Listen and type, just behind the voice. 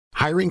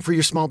Hiring for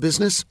your small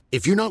business?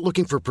 If you're not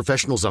looking for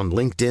professionals on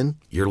LinkedIn,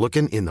 you're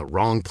looking in the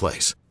wrong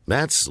place.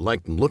 That's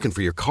like looking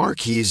for your car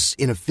keys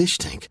in a fish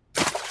tank.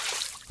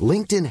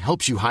 LinkedIn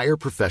helps you hire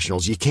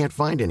professionals you can't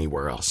find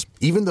anywhere else,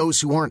 even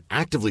those who aren't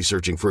actively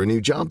searching for a new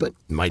job but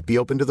might be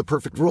open to the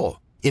perfect role.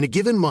 In a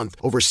given month,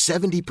 over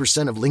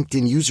 70% of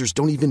LinkedIn users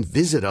don't even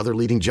visit other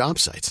leading job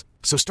sites.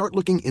 So start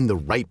looking in the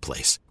right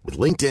place. With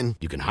LinkedIn,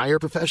 you can hire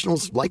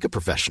professionals like a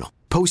professional.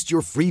 Post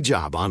your free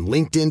job on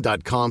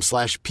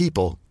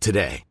linkedin.com/people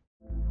today.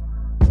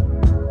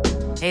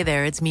 Hey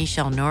there, it's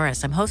Michelle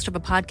Norris. I'm host of a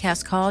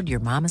podcast called Your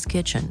Mama's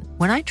Kitchen.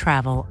 When I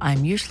travel,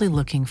 I'm usually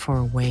looking for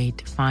a way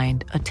to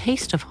find a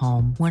taste of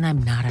home when I'm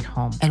not at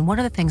home. And one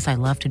of the things I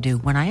love to do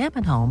when I am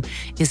at home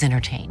is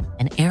entertain.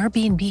 And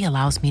Airbnb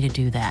allows me to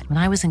do that. When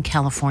I was in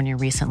California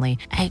recently,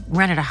 I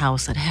rented a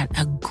house that had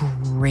a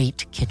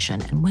great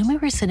kitchen. And when we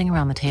were sitting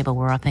around the table,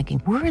 we're all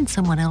thinking, we're in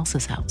someone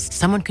else's house.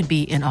 Someone could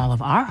be in all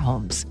of our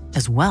homes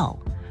as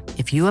well.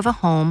 If you have a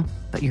home,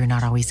 but you're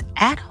not always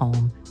at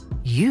home,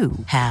 you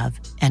have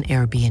an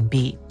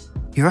Airbnb.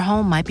 Your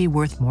home might be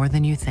worth more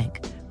than you think.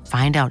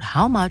 Find out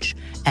how much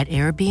at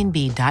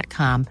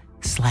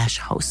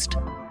airbnb.com/host.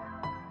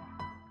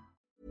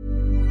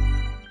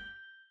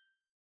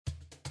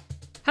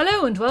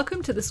 Hello and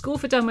welcome to the School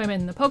for Dumb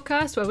Women, the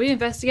podcast where we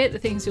investigate the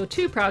things you're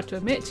too proud to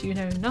admit you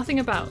know nothing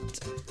about.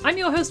 I'm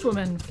your host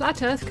woman,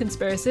 flat earth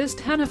conspiracist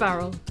Hannah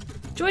Varrell.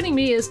 Joining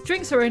me is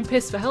drinks her own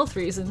piss for health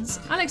reasons,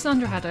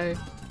 Alexandra Haddow.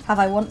 Have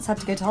I once had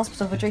to go to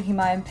hospital for drinking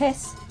my own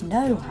piss?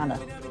 No, Hannah.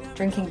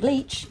 Drinking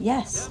bleach?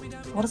 Yes.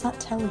 What does that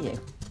tell you?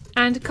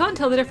 And can't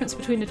tell the difference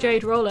between a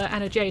jade roller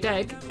and a jade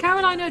egg,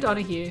 Caroline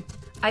O'Donoghue.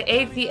 I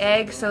ate the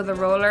egg, so the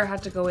roller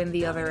had to go in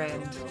the other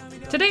end.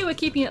 Today we're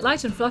keeping it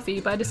light and fluffy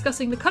by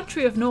discussing the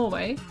country of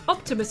Norway,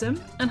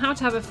 optimism, and how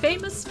to have a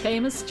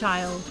famous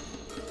child.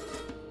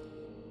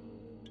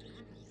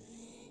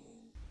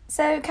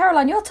 So,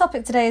 Caroline, your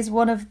topic today is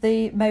one of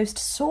the most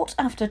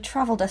sought-after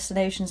travel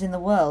destinations in the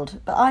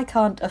world, but I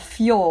can't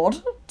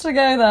afford to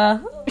go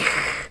there.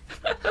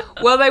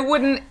 Well, they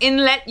wouldn't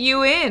let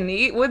you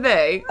in, would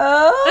they?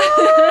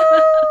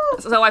 Oh!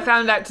 So I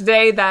found out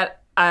today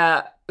that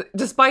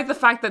despite the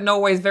fact that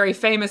Norway is very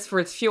famous for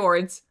its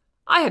fjords,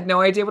 I had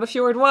no idea what a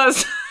fjord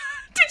was.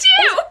 Did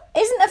you?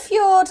 Isn't a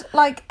fjord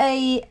like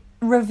a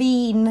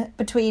ravine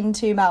between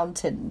two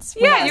mountains?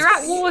 Yeah, you're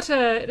at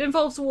Water. It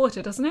involves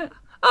water, doesn't it?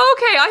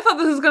 Okay, I thought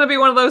this was going to be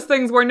one of those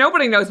things where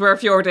nobody knows where a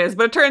fjord is,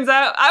 but it turns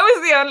out I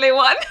was the only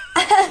one.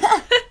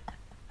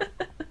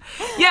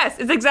 Yes,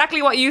 it's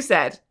exactly what you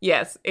said.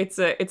 Yes, it's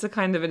a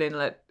kind of an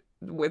inlet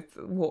with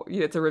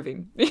it's a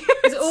ravine. Is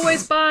it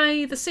always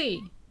by the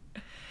sea?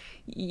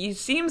 It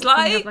seems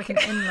like. Have like an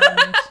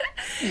inland.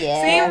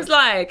 Yeah. Seems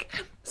like.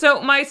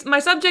 So my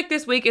subject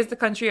this week is the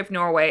country of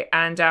Norway,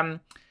 and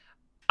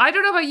I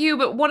don't know about you,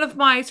 but one of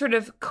my sort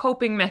of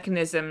coping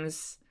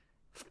mechanisms,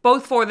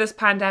 both for this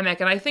pandemic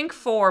and I think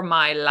for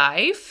my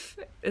life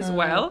as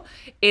well,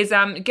 is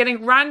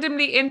getting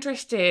randomly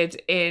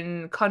interested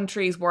in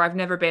countries where I've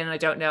never been and I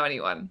don't know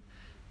anyone.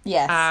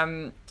 Yes.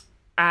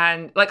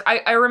 And like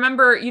I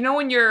remember, you know,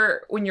 when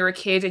you're a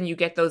kid and you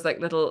get those like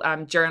little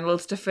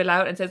journals to fill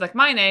out and says like,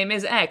 my name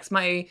is X,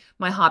 my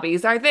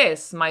hobbies are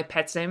this, my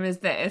pet's name is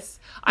this.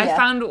 I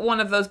found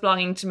one of those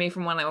belonging to me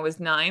from when I was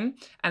 9,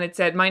 and it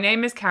said, my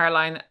name is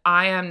Caroline,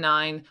 I am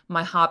 9,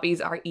 my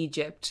hobbies are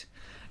Egypt.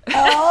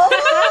 Oh!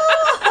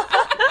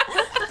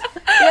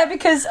 Yeah,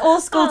 because all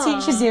school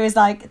teaches you is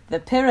like the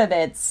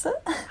pyramids.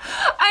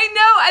 I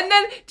know. And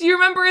then do you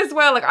remember as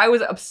well, like I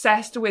was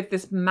obsessed with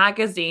this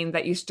magazine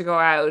that used to go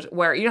out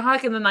where, you know how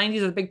like in the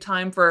 90s was a big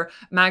time for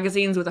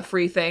magazines with a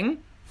free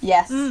thing?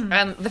 Yes.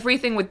 And the free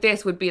thing with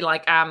this would be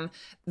like the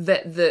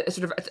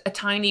sort of a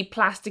tiny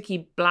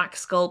plasticky black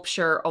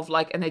sculpture of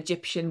like an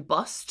Egyptian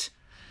bust.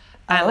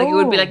 And like it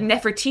would be like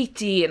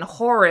Nefertiti and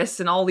Horus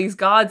and all these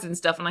gods and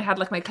stuff. And I had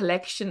like my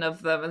collection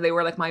of them, and they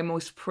were like my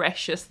most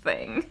precious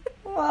thing.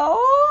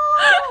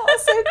 Oh,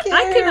 so cute.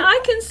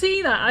 I can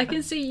see that. I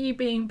can see you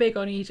being big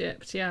on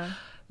Egypt, yeah.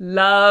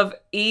 Love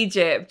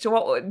Egypt.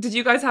 What did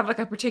you guys have like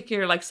a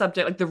particular like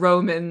subject, like the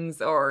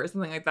Romans or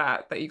something like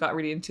that you got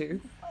really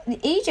into?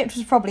 Egypt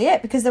was probably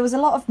it, because there was a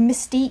lot of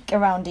mystique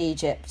around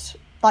Egypt.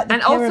 Like the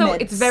pyramids. Also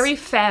it's very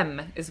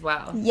femme as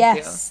well.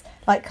 Yes,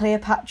 like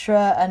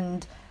Cleopatra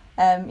and...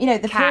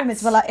 the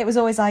pyramids were like, it was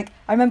always like,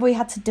 I remember we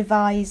had to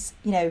devise,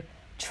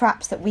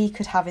 traps that we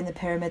could have in the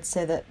pyramids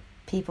so that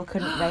people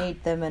couldn't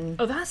raid them.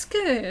 And oh, that's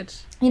good.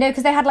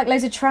 Because they had like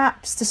loads of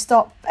traps to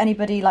stop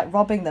anybody like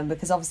robbing them,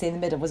 because obviously in the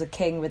middle was a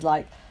king with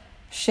like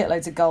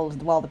shitloads of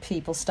gold while the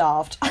people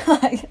starved.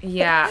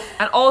 Yeah,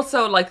 and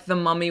also like The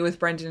Mummy with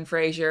Brendan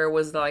Fraser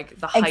was like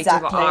the height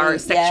of our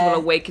sexual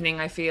awakening,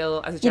 I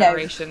feel, as a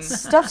generation.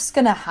 Stuff's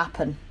gonna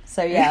happen.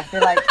 So yeah, I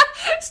feel like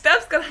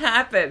stuff's gonna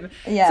happen.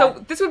 Yeah.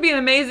 So this would be an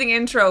amazing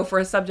intro for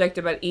a subject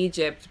about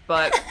Egypt,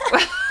 but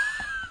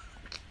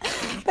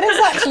but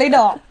it's actually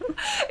not.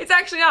 It's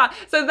actually not.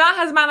 So that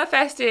has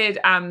manifested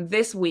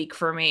this week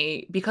for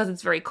me, because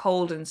it's very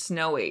cold and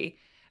snowy.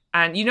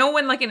 And you know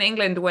when, like, in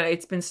England, when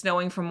it's been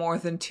snowing for more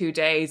than 2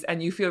 days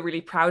and you feel really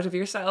proud of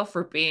yourself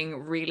for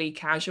being really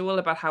casual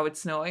about how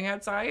it's snowing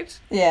outside?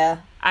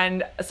 Yeah.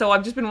 And so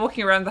I've just been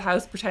walking around the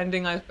house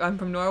pretending I'm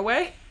from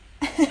Norway.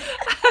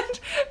 And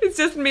it's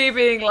just me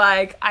being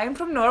like, I'm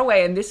from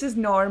Norway and this is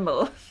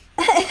normal.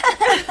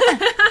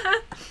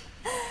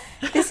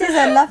 This is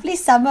a lovely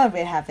summer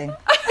we're having.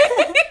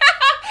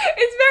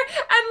 It's very,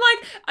 and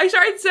like, I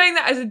started saying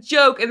that as a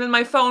joke, and then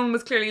my phone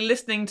was clearly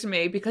listening to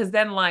me, because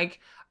then, like,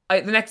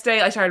 the next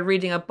day I started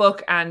reading a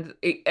book, and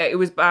it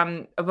was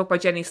a book by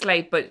Jenny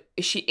Slate, but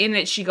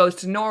she goes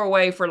to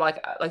Norway for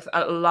like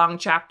a long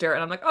chapter,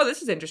 and I'm like, oh,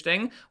 this is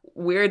interesting.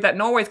 Weird that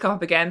Norway's come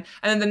up again.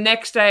 And then the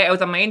next day I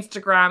was on my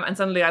Instagram, and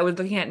suddenly I was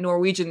looking at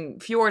Norwegian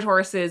fjord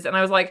horses, and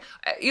I was like,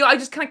 I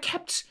just kind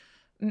of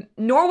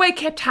Norway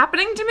kept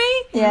happening to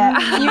me.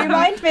 Yeah, you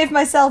remind me of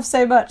myself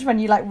so much when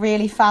you like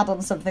really fad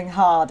on something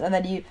hard, and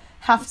then you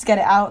have to get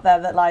it out there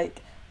that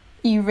like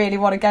you really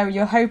want to go.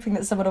 You're hoping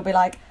that someone will be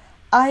like,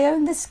 I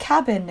own this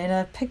cabin in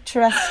a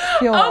picturesque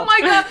fjord. Oh my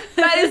god,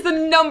 that is the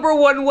number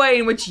one way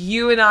in which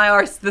you and I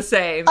are the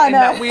same. I know.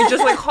 That we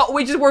just like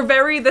we're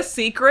very The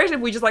Secret.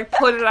 If we just like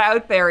put it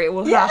out there, it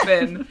will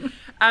happen.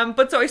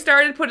 But so I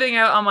started putting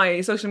out on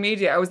my social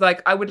media. I was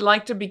like, I would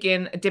like to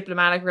begin a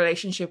diplomatic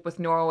relationship with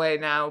Norway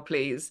now,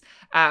 please.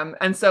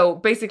 And so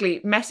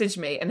basically message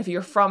me. And if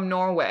you're from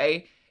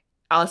Norway,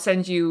 I'll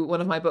send you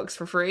one of my books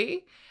for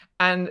free.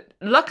 And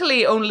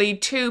luckily only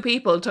 2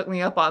 people took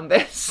me up on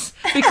this,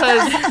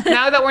 because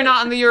now that we're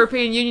not in the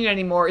European Union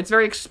anymore, it's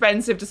very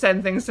expensive to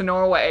send things to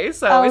Norway.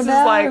 So this is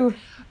like,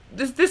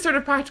 this sort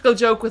of practical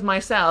joke with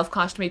myself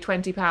cost me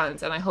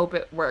 £20, and I hope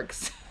it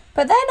works.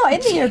 But they're not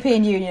in the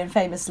European Union,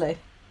 famously.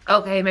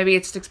 Okay, maybe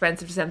it's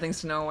expensive to send things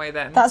to Norway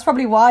then. That's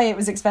probably why it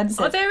was expensive.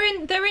 Oh, they're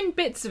in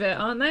bits of it,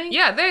 aren't they?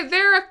 Yeah,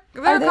 they're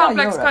a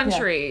complex Europe,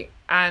 country. Yeah.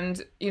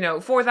 And, you know,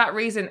 for that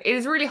reason, it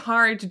is really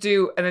hard to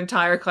do an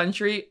entire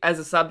country as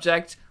a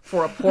subject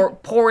for a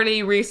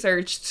poorly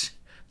researched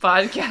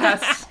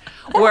podcast,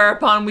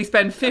 whereupon we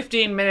spend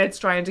 15 minutes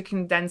trying to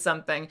condense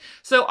something.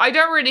 So I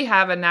don't really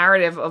have a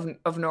narrative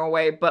of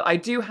Norway, but I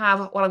do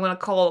have what I'm going to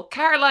call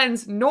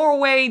Caroline's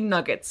Norway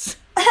Nuggets.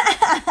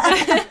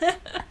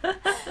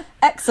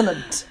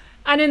 Excellent.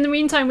 And in the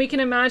meantime, we can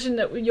imagine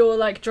that you're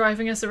like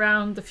driving us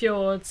around the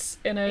fjords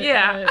in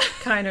a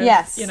kind of,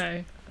 you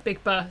know,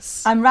 big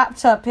bus. I'm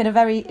wrapped up in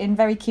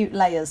very cute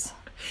layers.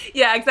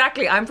 Yeah,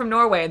 exactly. I'm from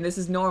Norway and this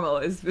is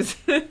normal.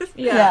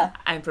 Yeah.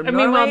 I'm from and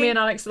Norway. Meanwhile, me and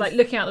Alex are like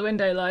looking out the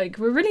window like,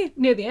 we're really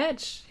near the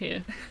edge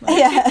here. Like,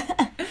 yeah.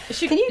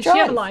 Can you drive? She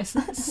have a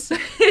license?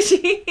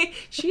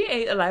 she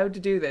ain't allowed to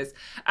do this.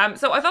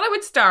 So I thought I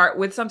would start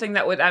with something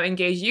that would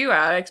engage you,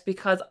 Alex,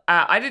 because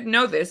I didn't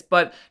know this,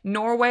 but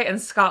Norway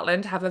and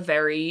Scotland have a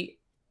very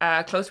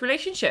close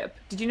relationship.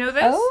 Did you know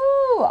this?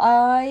 Oh,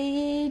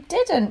 I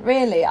didn't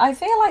really. I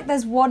feel like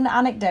there's one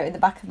anecdote in the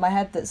back of my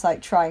head that's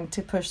like trying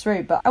to push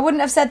through, but I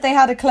wouldn't have said they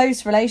had a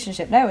close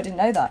relationship. No, I didn't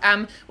know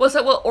that.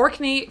 Well,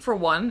 Orkney, for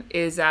one,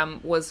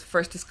 was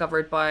first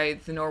discovered by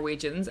the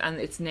Norwegians, and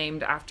it's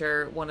named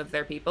after one of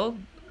their people.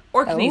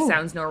 Orkney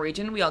sounds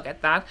Norwegian. We all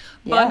get that.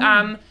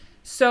 But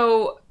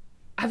so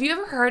have you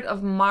ever heard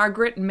of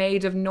Margaret,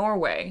 Maid of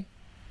Norway?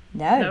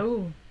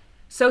 No.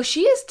 So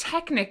she is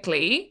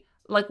technically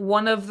like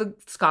one of the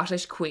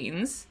Scottish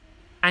queens,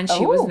 and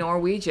she was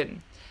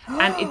Norwegian.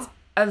 And it's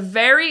a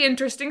very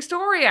interesting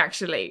story,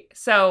 actually.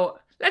 So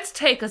let's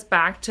take us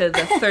back to the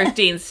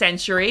 13th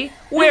century.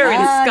 We're in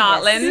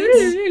Scotland.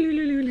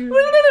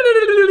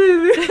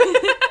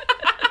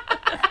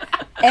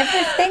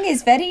 Everything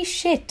is very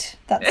shit.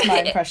 That's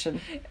my impression.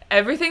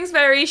 Everything's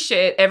very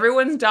shit.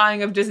 Everyone's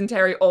dying of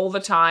dysentery all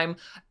the time.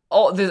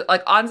 There's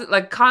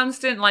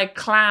constant like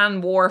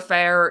clan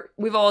warfare.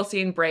 We've all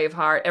seen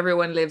Braveheart.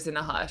 Everyone lives in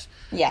a hut.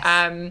 Yes.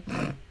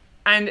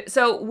 And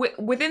so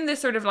within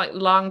this sort of like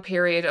long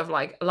period of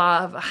like a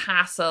lot of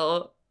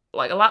hassle,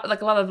 like a lot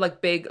of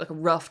like big like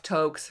rough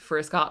tokes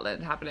for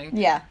Scotland happening.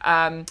 Yeah.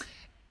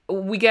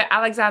 We get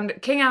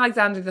King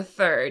Alexander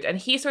III, and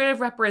he sort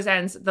of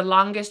represents the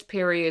longest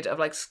period of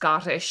like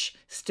Scottish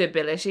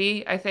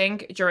stability, I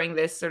think, during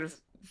this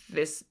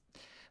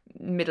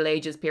Middle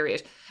Ages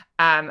period.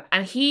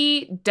 And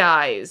he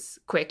dies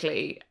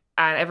quickly,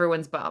 and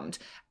everyone's bummed.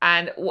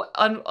 And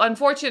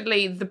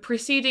unfortunately, the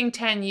preceding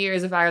 10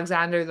 years of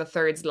Alexander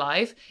III's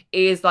life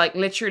is like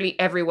literally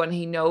everyone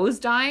he knows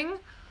dying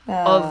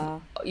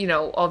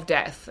of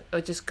death,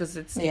 just because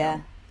it's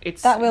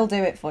that will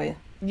do it for you.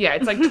 Yeah,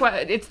 it's like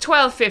it's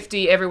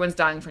 1250. Everyone's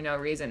dying for no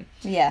reason.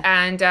 Yeah,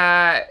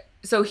 and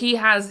so he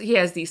has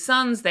these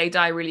sons. They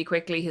die really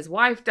quickly. His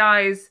wife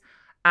dies.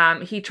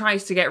 He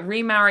tries to get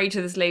remarried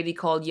to this lady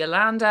called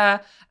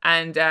Yolanda,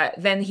 and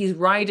then he's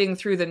riding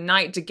through the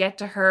night to get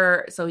to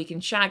her so he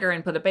can shag her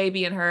and put a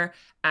baby in her,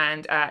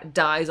 and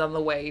dies on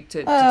the way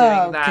to doing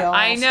that. God.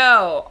 I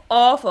know,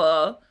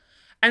 awful.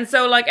 And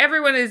so like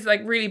everyone is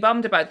like really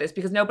bummed about this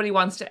because nobody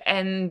wants to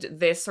end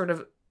this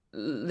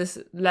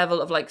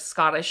level of like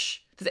this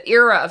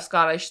era of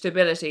Scottish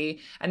stability,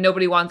 and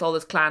nobody wants all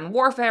this clan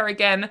warfare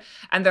again.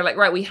 And they're like,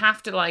 right, we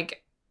have to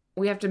like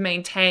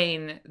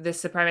maintain this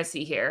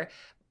supremacy here.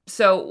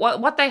 So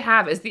what they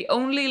have is the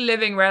only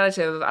living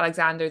relative of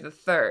Alexander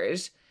III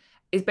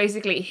is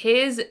basically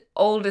his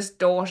oldest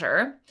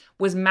daughter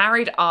was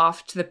married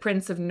off to the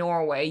Prince of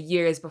Norway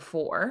years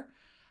before.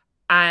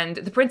 And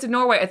the Prince of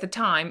Norway at the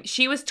time,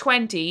 she was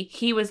 20,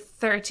 he was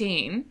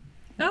 13.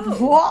 Oh.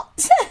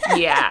 What?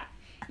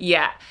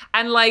 Yeah.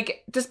 And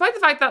like, despite the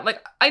fact that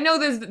like, I know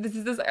there's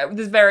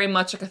very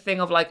much like a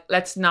thing of like,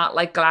 let's not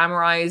like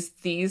glamorize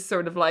these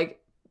sort of like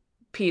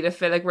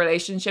pedophilic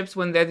relationships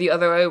when they're the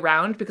other way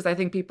around, because I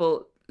think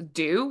people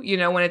do, you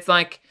know, when it's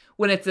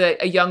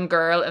a young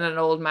girl and an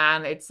old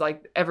man, it's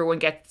like everyone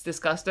gets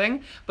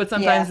disgusting. But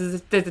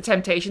sometimes there's a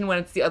temptation when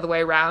it's the other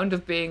way around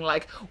of being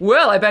like,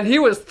 well, I bet he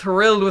was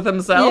thrilled with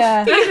himself.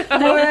 Yeah. You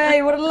know?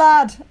 Hey, what a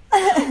lad.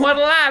 What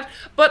a lad.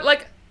 But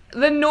like,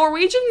 the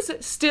Norwegians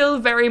still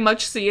very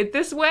much see it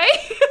this way.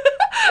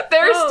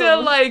 They're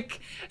still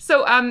like,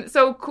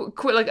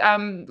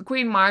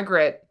 Queen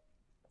Margaret,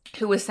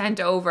 who was sent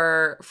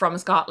over from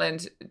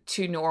Scotland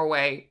to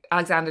Norway,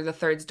 Alexander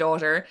III's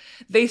daughter,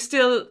 they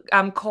still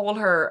call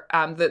her,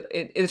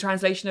 the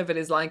translation of it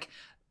is like,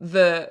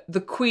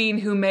 the queen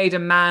who made a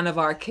man of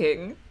our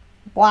king.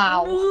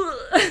 Wow.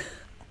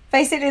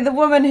 Basically the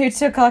woman who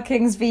took our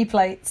king's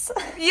V-plates.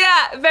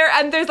 Yeah,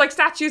 and there's like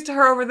statues to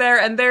her over there,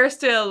 and they're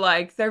still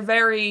like, they're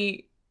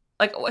very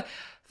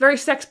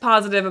sex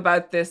positive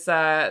about this,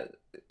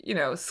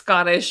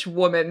 Scottish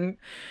woman.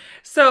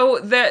 So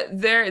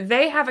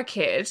they have a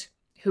kid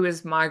who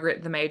is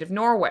Margaret, the Maid of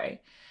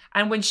Norway.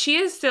 And when she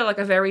is still like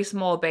a very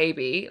small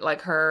baby,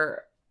 like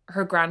her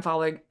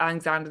grandfather,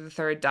 Alexander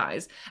III,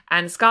 dies.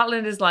 And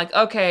Scotland is like,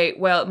 okay,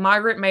 well,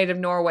 Margaret, Maid of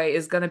Norway,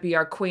 is going to be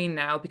our queen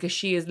now because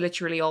she is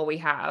literally all we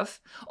have.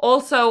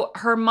 Also,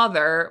 her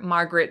mother,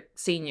 Margaret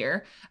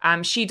Sr.,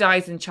 she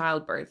dies in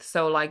childbirth.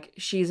 So, like,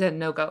 she's a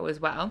no-go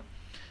as well.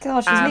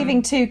 God, she's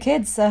leaving 2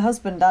 kids, her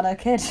husband and her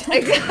kid.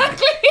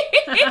 Exactly.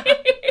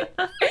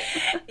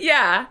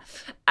 Yeah.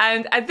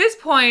 And at this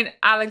point,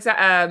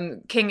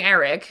 King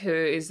Eric, who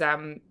is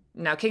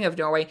now King of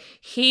Norway,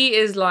 he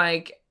is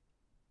like,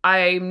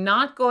 I'm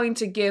not going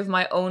to give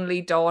my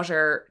only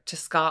daughter to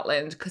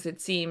Scotland because it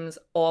seems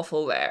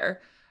awful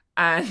there.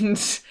 And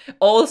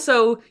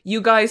also, you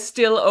guys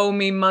still owe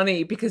me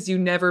money because you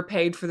never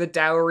paid for the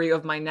dowry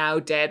of my now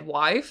dead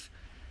wife.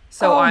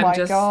 So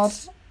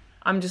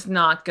I'm just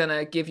not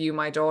gonna give you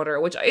my daughter,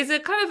 which is a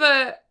kind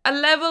of a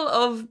level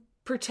of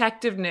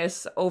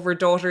protectiveness over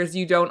daughters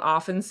you don't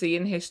often see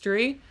in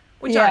history,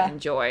 which I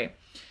enjoy.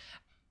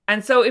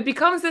 And so it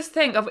becomes this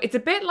thing of, it's a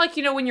bit like,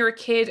 you know, when you're a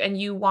kid and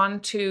you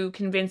want to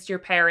convince your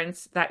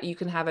parents that you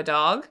can have a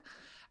dog,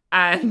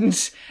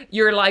 and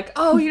you're like,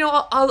 oh, you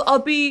know, I'll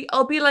be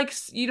like,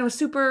 you know,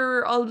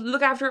 super, I'll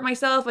look after it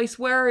myself. I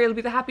swear it'll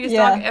be the happiest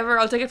dog ever.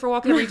 I'll take it for a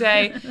walk every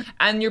day.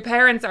 And your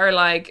parents are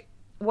like,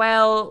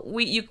 well,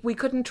 we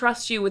couldn't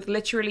trust you with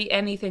literally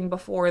anything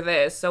before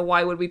this, so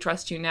why would we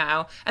trust you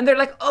now? And they're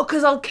like, oh,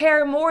 because I'll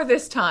care more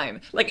this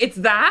time. Like, it's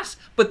that,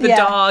 but the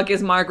dog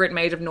is Margaret,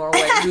 Maid of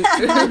Norway,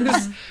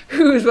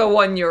 who's a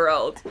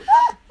 1-year-old.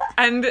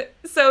 And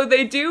so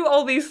they do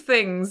all these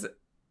things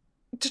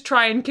to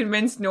try and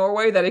convince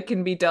Norway that it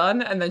can be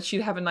done and that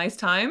she'd have a nice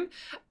time.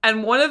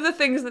 And one of the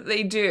things that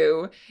they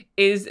do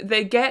is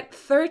they get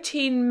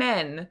 13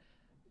 men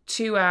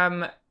to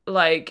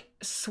like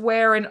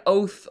swear an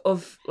oath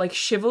of like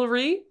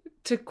chivalry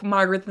to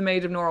Margaret the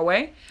Maid of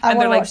Norway. I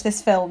want to watch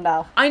this film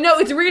now. I know,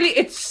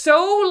 it's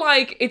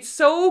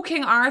so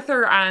King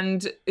Arthur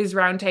and his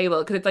Round Table,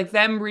 because it's like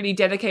them really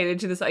dedicated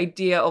to this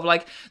idea of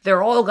like,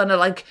 they're all gonna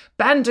like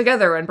band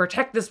together and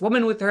protect this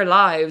woman with their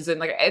lives, and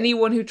like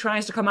anyone who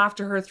tries to come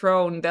after her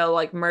throne, they'll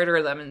like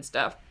murder them and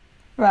stuff.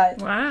 Right.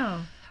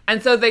 Wow.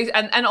 And so they,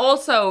 and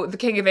also the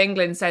King of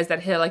England says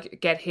that he'll like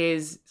get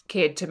his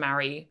kid to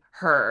marry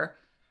her,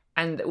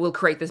 and we'll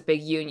create this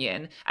big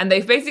union. And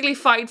they basically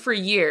fight for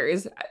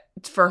years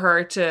for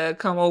her to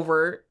come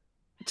over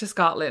to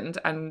Scotland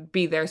and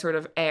be their sort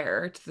of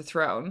heir to the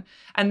throne.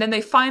 And then they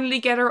finally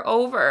get her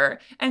over,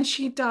 and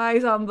she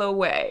dies on the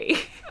way.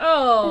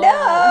 Oh.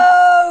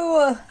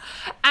 No!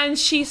 And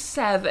she's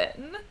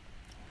 7.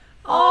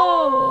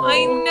 Oh.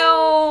 I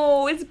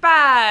know. It's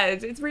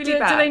bad. It's really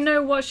bad. Do they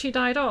know what she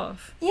died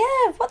of?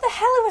 Yeah, what the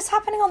hell was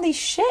happening on these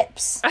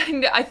ships?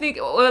 And I think,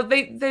 well,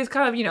 there's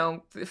kind of, you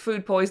know,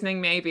 food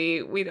poisoning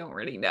maybe. We don't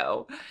really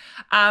know.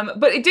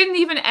 But it didn't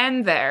even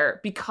end there,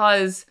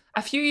 because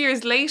a few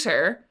years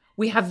later,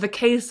 we have the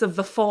case of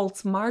the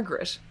false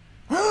Margaret.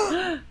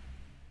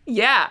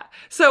 Yeah.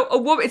 So a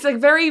woman, it's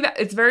very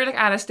like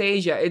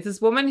Anastasia. It's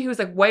this woman who's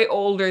like way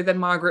older than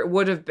Margaret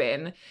would have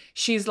been.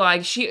 She's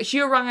like, she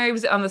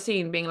arrives on the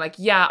scene being like,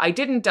 yeah, I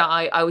didn't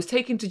die. I was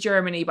taken to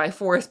Germany by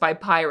force by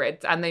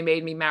pirates, and they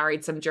made me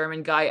marry some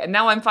German guy. And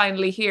now I'm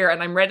finally here,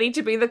 and I'm ready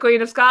to be the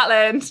Queen of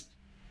Scotland.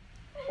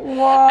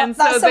 What? And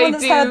so that's someone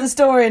that's heard the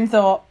story and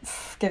thought,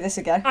 give this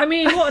a go. I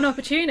mean, what an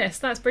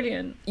opportunist. That's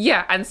brilliant.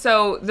 Yeah. And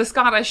so the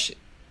Scottish,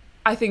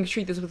 I think,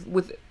 treat this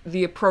with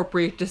the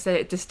appropriate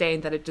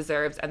disdain that it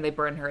deserves, and they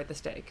burn her at the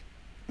stake.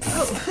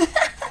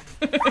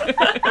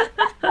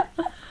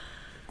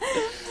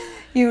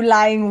 You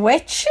lying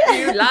witch.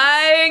 You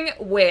lying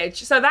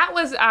witch. So that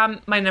was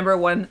my number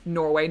one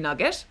Norway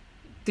nugget.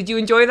 Did you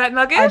enjoy that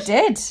nugget? I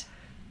did.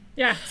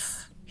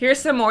 Yes. Here's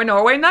some more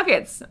Norway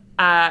nuggets.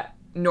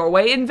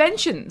 Norway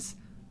inventions.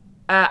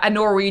 A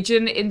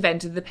Norwegian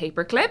invented the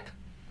paperclip.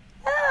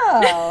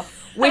 Oh.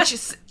 Which,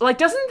 like,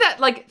 doesn't that,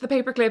 like, the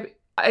paperclip,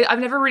 I've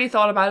never really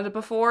thought about it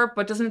before,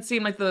 but doesn't it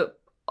seem like the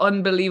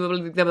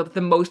unbelievably,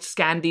 the most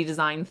Scandi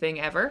design thing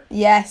ever?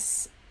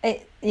 Yes.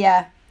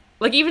 Yeah.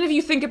 Like, even if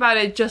you think about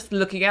it, just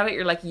looking at it,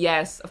 you're like,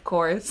 yes, of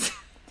course.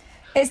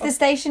 It's the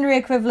stationary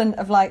equivalent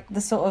of, like,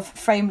 the sort of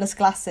frameless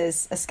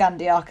glasses a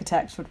Scandi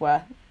architect would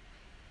wear.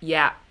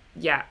 Yeah.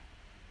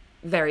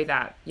 Very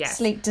that, yes.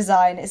 Sleek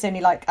design. It's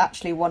only, like,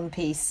 actually one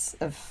piece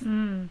of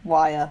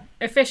wire.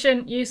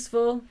 Efficient,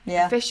 useful.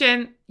 Yeah.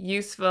 Efficient,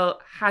 useful,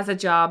 has a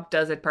job,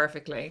 does it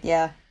perfectly.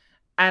 Yeah.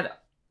 And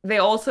they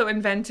also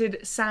invented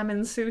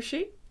salmon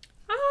sushi.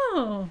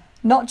 Oh.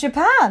 Not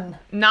Japan.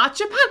 Not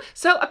Japan.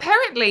 So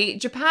apparently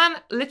Japan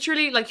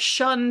literally like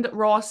shunned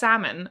raw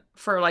salmon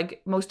for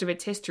like most of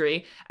its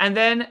history. And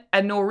then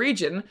a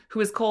Norwegian, who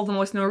is called the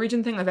most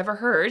Norwegian thing I've ever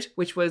heard,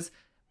 which was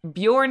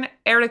Bjorn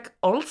Erik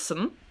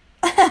Olsen.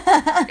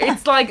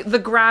 It's like the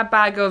grab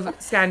bag of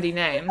Scandi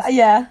names.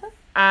 Yeah.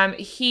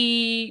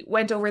 He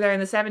went over there in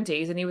the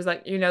 70s and he was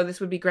like,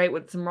 this would be great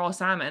with some raw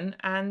salmon.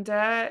 And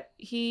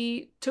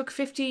he took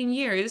 15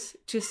 years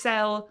to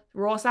sell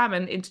raw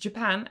salmon into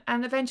Japan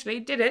and eventually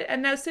did it.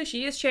 And now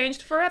sushi has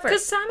changed forever.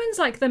 Because salmon's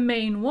like the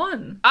main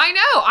one. I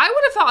know. I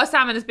would have thought of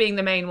salmon as being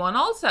the main one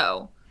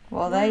also.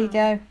 Well, there you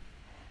go.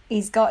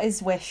 He's got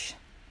his wish.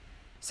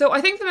 So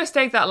I think the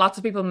mistake that lots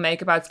of people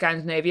make about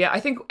Scandinavia, I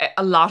think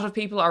a lot of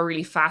people are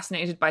really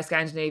fascinated by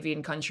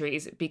Scandinavian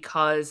countries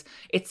because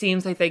it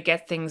seems like they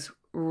get things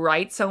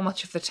right so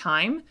much of the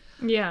time.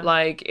 Yeah.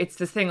 Like, it's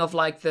this thing of,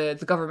 like,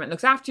 the government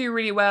looks after you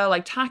really well,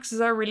 like,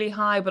 taxes are really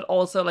high, but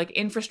also, like,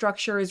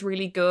 infrastructure is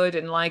really good,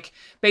 and, like,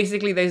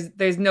 basically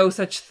there's no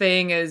such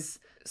thing as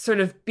sort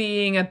of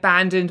being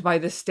abandoned by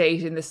the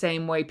state in the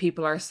same way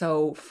people are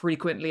so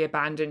frequently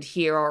abandoned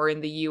here or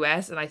in the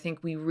US, and I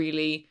think we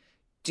really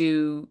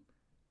do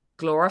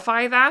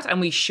glorify that, and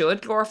we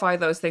should glorify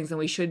those things, and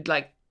we should,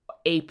 like,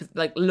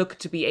 look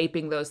to be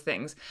aping those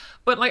things.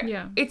 But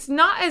It's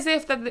not as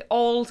if that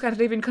all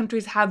Scandinavian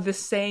countries have the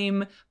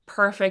same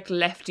perfect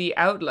lefty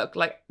outlook.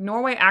 Like,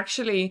 Norway,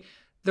 actually,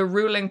 the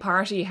ruling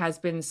party has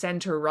been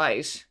centre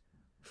right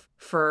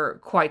for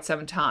quite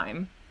some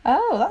time.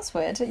 Oh, that's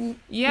weird.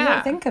 You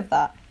don't think of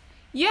that.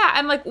 Yeah,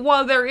 and like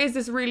while there is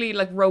this really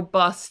like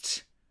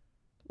robust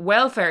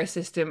welfare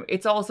system,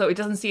 it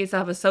doesn't see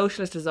itself as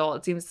socialist at all.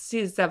 It seems to see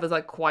itself as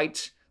like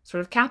quite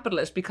sort of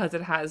capitalist because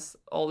it has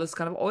all this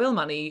kind of oil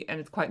money and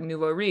it's quite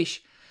nouveau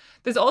riche.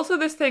 There's also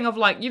this thing of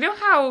like,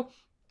 how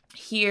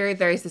here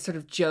there's this sort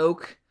of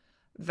joke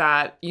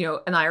that,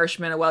 an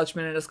Irishman, a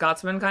Welshman and a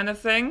Scotsman kind of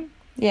thing.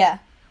 Yeah.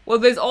 Well,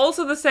 there's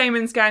also the same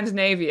in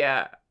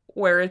Scandinavia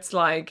where it's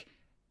like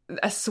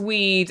a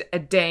Swede, a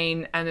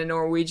Dane and a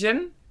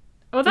Norwegian.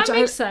 Oh, that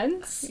makes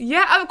sense.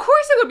 Yeah, of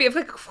course it would be.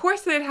 Of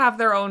course they'd have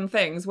their own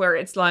things where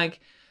it's like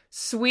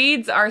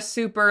Swedes are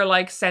super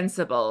like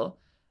sensible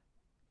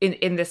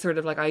in this sort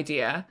of like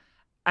idea.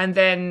 And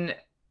then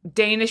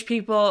Danish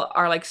people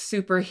are like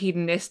super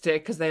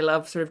hedonistic because they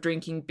love sort of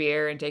drinking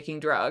beer and taking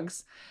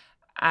drugs.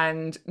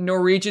 And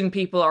Norwegian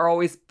people are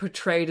always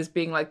portrayed as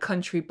being like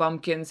country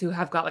bumpkins who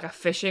have got like a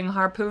fishing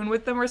harpoon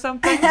with them or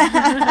something.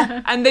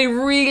 And they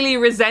really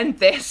resent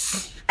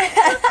this.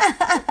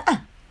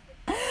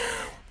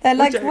 They're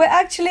like, we're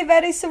actually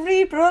very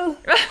cerebral.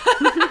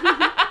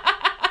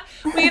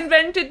 We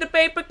invented the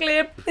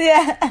paperclip.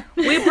 Yeah.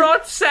 We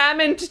brought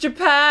salmon to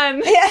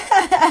Japan.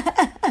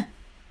 Yeah.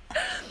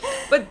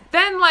 But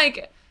then,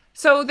 like,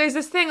 so there's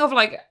this thing of,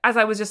 like, as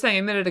I was just saying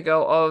a minute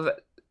ago, of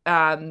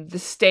the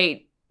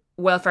state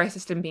welfare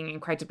system being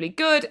incredibly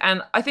good.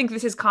 And I think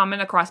this is common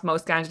across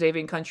most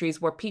Scandinavian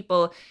countries where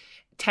people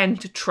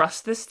tend to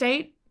trust the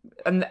state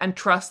and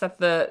trust that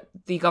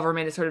the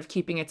government is sort of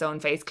keeping its own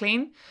face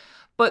clean.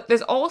 But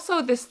there's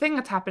also this thing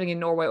that's happening in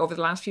Norway over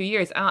the last few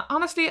years. And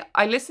honestly,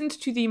 I listened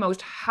to the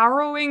most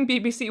harrowing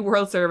BBC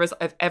World Service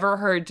I've ever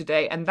heard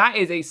today. And that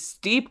is a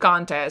steep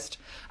contest.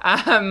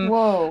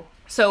 Whoa.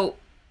 So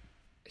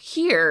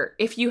here,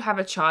 if you have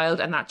a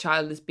child and that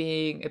child is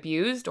being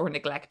abused or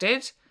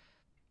neglected,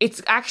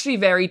 it's actually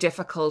very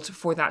difficult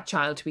for that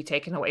child to be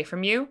taken away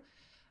from you.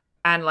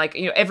 And like,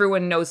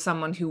 everyone knows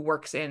someone who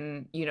works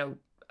in,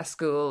 a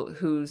school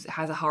who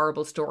has a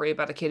horrible story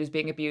about a kid who's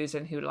being abused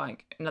and who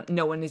like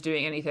no one is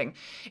doing anything.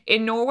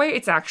 In Norway,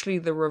 it's actually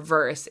the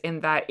reverse in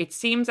that it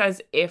seems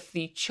as if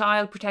the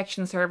child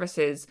protection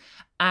services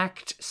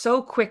act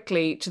so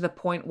quickly to the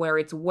point where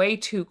it's way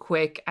too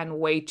quick and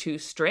way too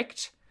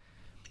strict.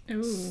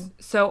 Ooh.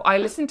 So I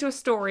listened to a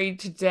story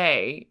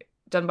today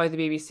done by the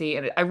BBC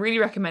and I really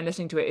recommend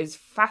listening to it. It's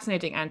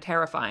fascinating and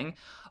terrifying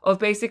of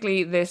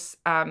basically this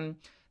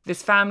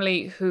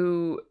family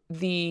who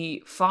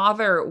the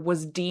father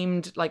was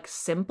deemed like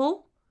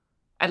simple,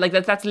 and like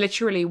that's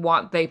literally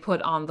what they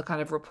put on the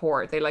kind of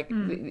report. They like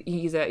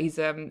he's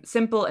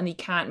simple and he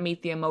can't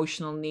meet the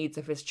emotional needs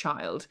of his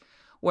child,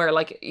 where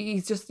like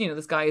he's just, you know,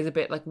 this guy is a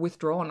bit like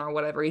withdrawn or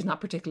whatever. He's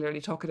not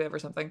particularly talkative or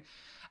something.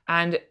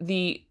 And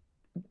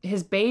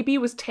his baby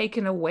was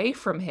taken away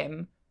from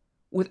him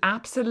with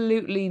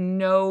absolutely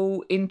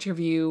no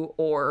interview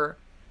or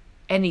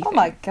anything. Oh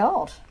my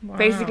God. Wow.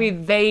 Basically,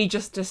 they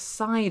just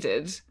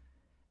decided,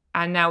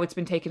 and now it's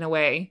been taken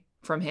away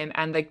from him.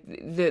 And like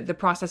the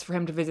process for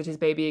him to visit his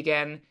baby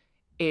again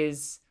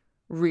is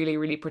really,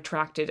 really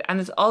protracted. And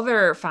this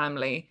other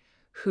family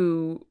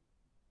who,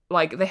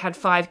 like, they had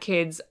 5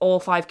 kids. All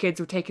 5 kids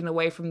were taken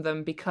away from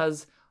them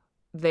because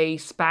they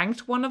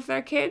spanked one of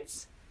their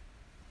kids.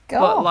 God.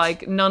 But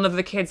like none of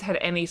the kids had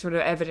any sort of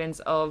evidence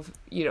of,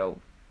 you know,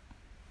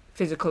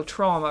 physical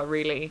trauma,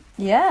 really.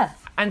 Yeah.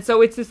 And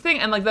so it's this thing,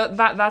 and like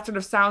that sort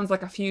of sounds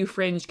like a few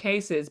fringe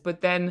cases,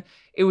 but then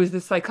it was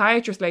the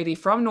psychiatrist lady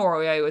from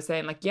Norway who was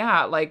saying, like,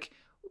 yeah, like,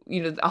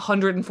 you know,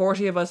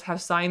 140 of us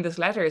have signed this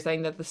letter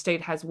saying that the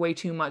state has way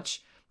too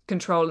much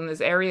control in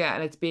this area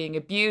and it's being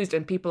abused,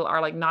 and people are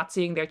like not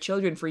seeing their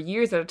children for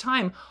years at a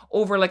time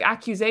over like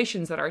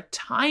accusations that are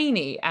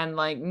tiny and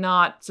like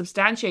not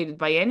substantiated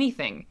by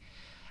anything.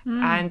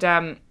 And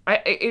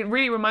it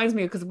really reminds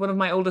me, because one of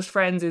my oldest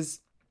friends is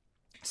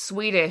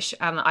Swedish,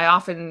 and I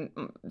often,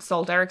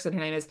 Salt Eriksson, her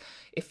name is,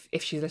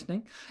 if she's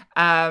listening,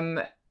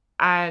 and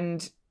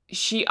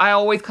I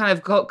always kind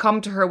of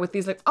come to her with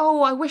these like,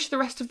 oh, I wish the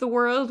rest of the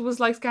world was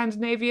like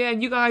Scandinavia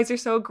and you guys are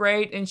so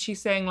great. And she's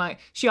saying, like,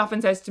 she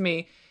often says to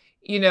me,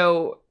 you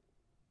know,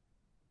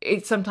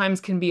 it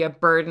sometimes can be a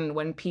burden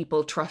when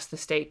people trust the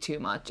state too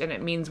much, and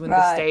it means when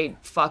the state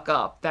fuck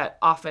up that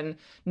often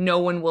no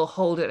one will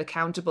hold it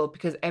accountable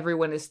because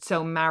everyone is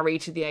so married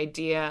to the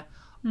idea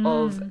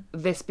of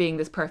this being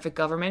this perfect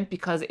government,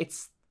 because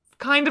it's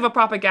kind of a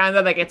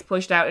propaganda that gets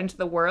pushed out into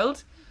the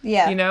world.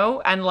 Yeah. You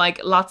know, and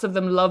like lots of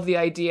them love the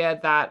idea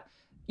that,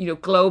 you know,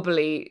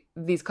 globally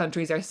these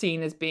countries are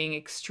seen as being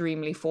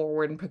extremely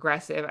forward and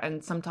progressive,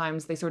 and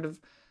sometimes they sort of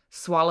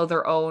swallow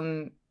their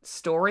own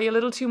story a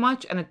little too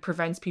much, and it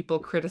prevents people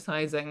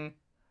criticizing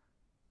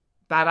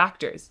bad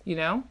actors, you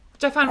know,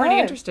 which I found really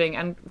interesting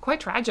and quite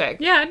tragic.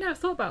 Yeah, I never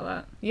thought about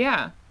that.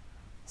 Yeah.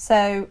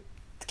 So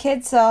the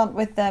kids aren't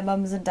with their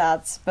mums and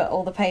dads, but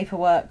all the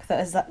paperwork that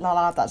has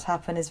allowed that to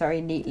happen is very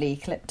neatly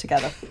clipped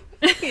together.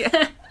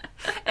 Yeah,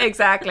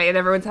 exactly. And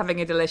everyone's having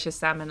a delicious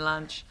salmon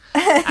lunch.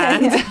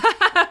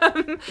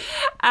 And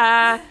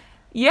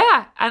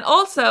yeah, and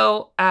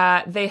also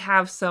they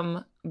have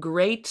some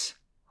great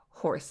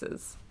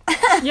horses.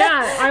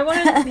 Yeah, I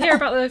want to hear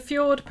about the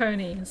fjord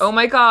ponies. Oh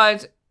my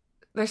God,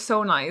 they're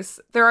so nice.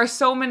 There are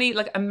so many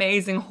like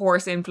amazing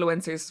horse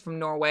influencers from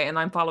Norway, and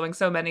I'm following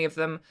so many of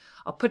them.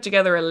 I'll put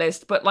together a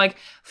list, but like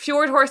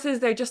fjord horses,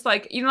 they're just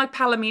like, you know, like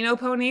Palomino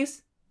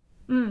ponies.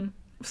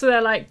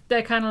 So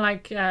they're kind of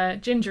like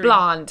gingery.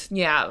 Blonde,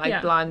 yeah,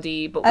 like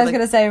blondie. But I was like,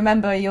 going to say,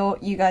 remember,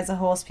 you guys are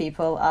horse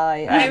people.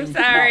 I'm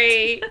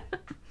sorry.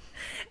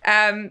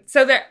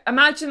 So there,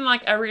 imagine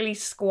like a really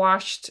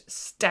squashed,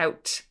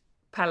 stout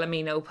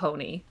Palomino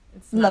pony.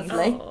 It's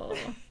lovely. Oh.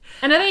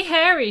 And are they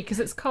hairy because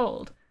it's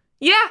cold?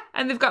 Yeah,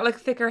 and they've got like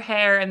thicker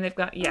hair, and they've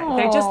got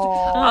they're just.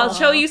 I'll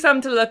show you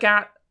some to look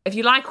at. If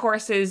you like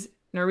horses,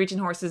 Norwegian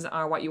horses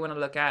are what you want to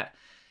look at.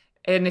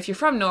 And if you're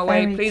from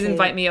Norway, Very please cute.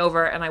 invite me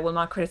over, and I will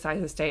not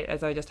criticize the state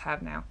as I just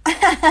have now.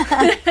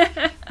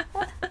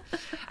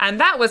 And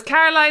that was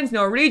Caroline's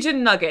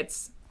Norwegian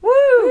Nuggets. Woo!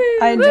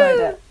 I enjoyed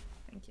it.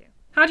 Thank you.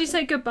 How do you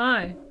say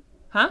goodbye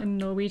Huh? in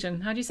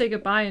Norwegian? How do you say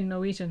goodbye in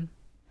Norwegian?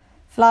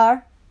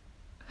 Flower.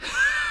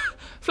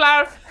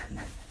 Flower.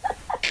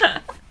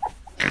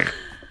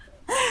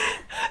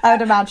 I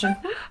would imagine.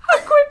 How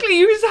quickly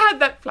you just had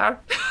that flower.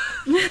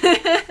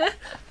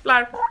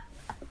 Flower.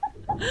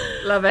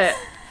 Love it.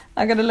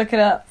 I'm going to look it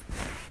up.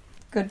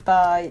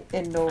 Goodbye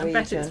in I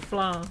bet it's Norwegian.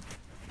 flour.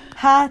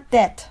 Ha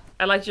det.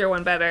 I liked your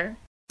one better.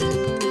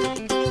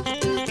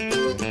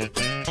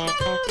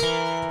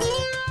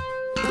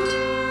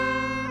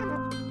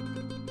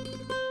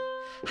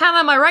 Hannah,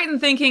 am I right in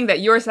thinking that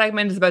your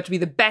segment is about to be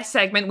the best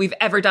segment we've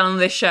ever done on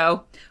this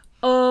show?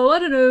 Oh, I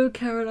don't know,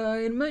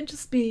 Caroline. It might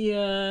just be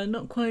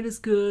not quite as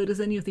good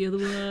as any of the other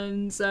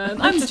ones.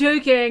 I'm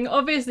joking.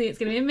 Obviously, it's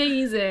going to be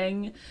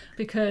amazing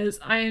because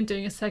I am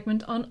doing a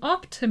segment on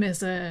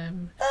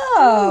optimism.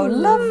 Oh,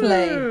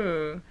 lovely.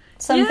 Ooh.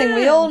 Something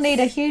we all need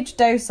a huge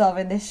dose of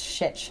in this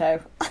shit show.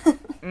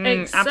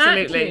 Exactly.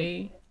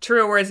 Absolutely.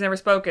 Truer words never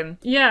spoken.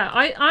 Yeah,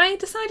 I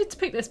decided to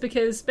pick this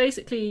because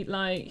basically,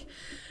 like,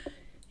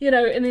 you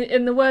know,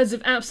 in the words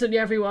of absolutely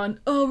everyone,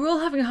 oh, we're all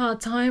having a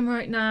hard time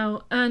right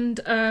now,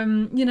 and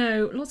you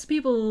know, lots of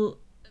people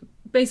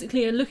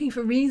basically are looking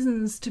for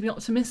reasons to be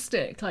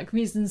optimistic, like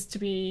reasons to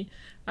be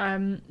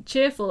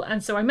cheerful.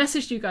 And so I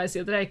messaged you guys the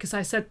other day because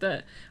I said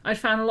that I'd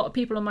found a lot of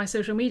people on my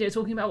social media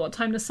talking about what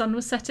time the sun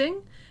was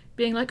setting,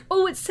 being like,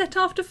 oh, it's set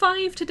after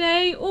 5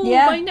 today. Oh,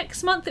 Yeah. by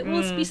next month it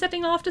will be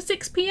setting after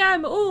 6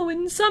 p.m. Oh,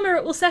 in summer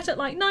it will set at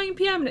like 9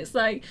 p.m. And it's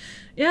like,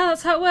 yeah,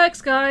 that's how it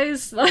works,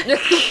 guys. Like,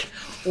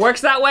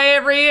 Works that way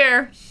every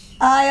year.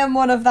 I am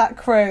one of that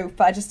crew,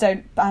 but I just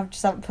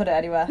haven't put it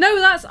anywhere. no,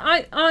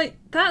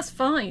 that's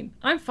fine.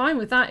 I'm fine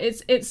with that.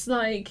 It's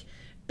like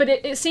But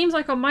it seems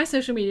like on my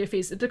social media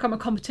feeds, it's become a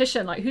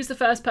competition. Like, who's the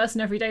first person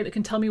every day that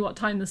can tell me what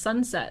time the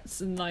sun sets?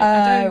 And like,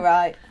 I don't,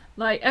 right.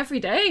 Like, every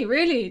day,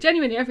 really,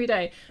 genuinely every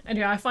day.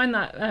 Anyway, I find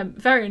that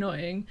very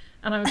annoying,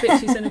 and I'm a bit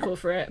too cynical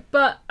for it.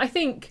 But I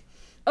think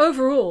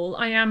overall,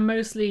 I am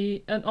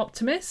mostly an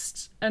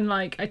optimist, and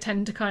like, I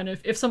tend to kind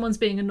of, if someone's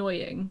being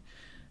annoying,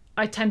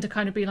 I tend to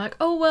kind of be like,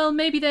 oh, well,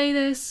 maybe they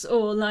this,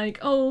 or like,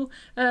 oh,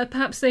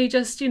 perhaps they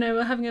just,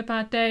 are having a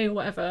bad day or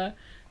whatever.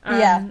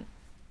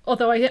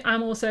 Although I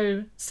am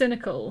also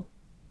cynical,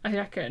 I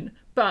reckon.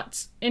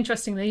 But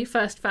interestingly,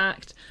 first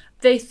fact,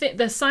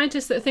 there's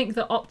scientists that think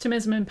that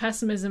optimism and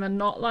pessimism are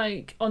not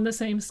like on the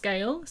same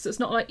scale. So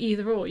it's not like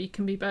either or, you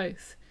can be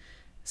both.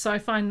 So I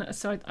find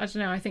that, I don't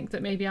know, I think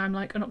that maybe I'm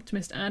like an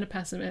optimist and a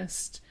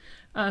pessimist.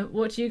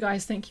 What do you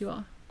guys think you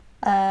are?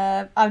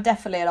 I'm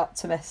definitely an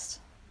optimist.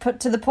 But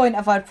to the point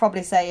of, I'd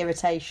probably say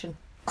irritation.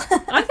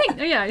 I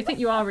think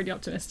you are really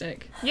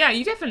optimistic. Yeah,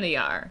 you definitely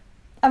are.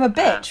 I'm a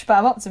bitch, but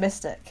I'm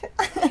optimistic.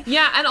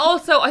 Yeah, and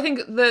also I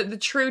think the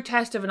true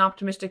test of an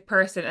optimistic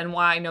person, and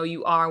why I know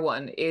you are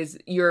one, is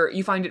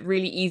you find it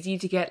really easy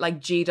to get like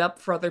G'd up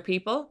for other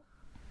people.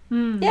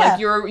 Yeah. Like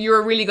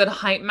you're a really good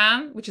hype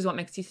man, which is what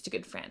makes you such a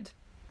good friend.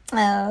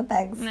 Oh,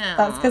 thanks. No.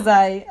 That's because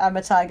I'm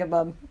a tiger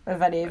mum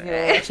of any of your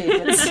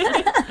achievements.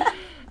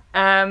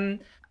 I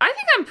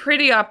think I'm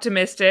pretty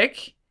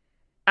optimistic.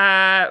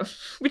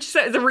 Which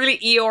is a really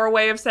Eeyore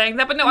way of saying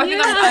that, but no, I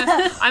think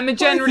I'm a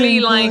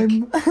generally I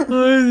think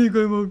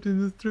I'm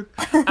optimistic.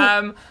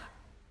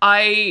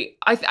 I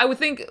would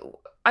think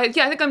I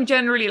think I'm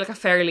generally like a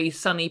fairly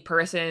sunny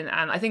person,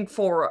 and I think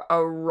for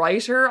a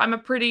writer, I'm a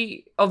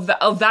pretty of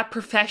that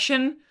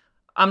profession.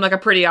 I'm like a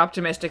pretty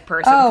optimistic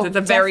person because it's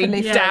a very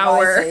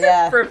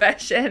dour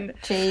profession.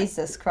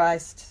 Jesus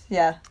Christ,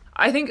 yeah.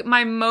 I think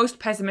my most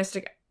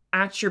pessimistic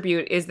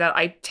attribute is that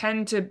I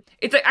tend to,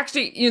 it's like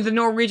actually, the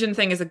Norwegian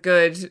thing is a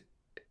good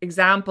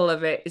example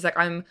of it. It's like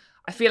I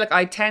feel like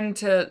I tend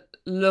to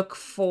look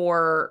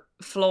for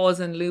flaws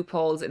and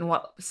loopholes in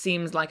what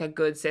seems like a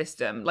good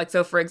system. Like,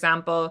 so for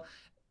example,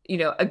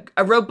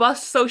 a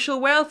robust social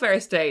welfare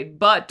state,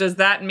 but does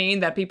that mean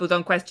that people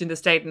don't question the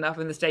state enough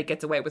and the state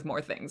gets away with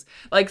more things?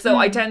 Like, so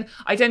I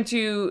tend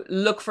to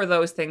look for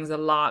those things a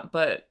lot,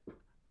 but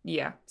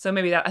yeah, so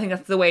maybe I think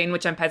that's the way in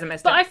which I'm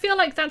pessimistic. But I feel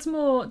like that's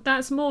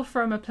more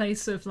from a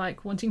place of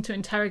like wanting to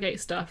interrogate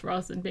stuff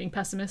rather than being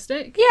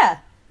pessimistic. Yeah,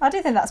 I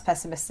do think that's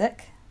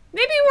pessimistic.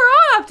 Maybe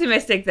we're all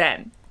optimistic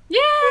then. Yeah.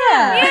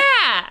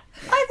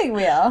 I think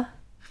we are.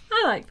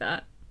 I like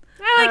that.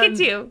 I like it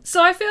too.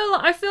 So I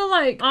feel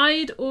like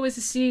I'd always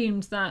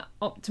assumed that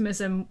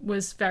optimism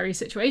was very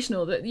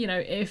situational. That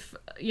if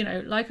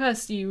like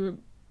us, you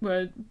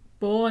were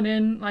born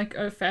in like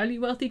a fairly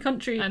wealthy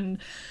country and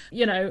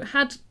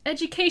had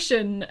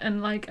education and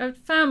like a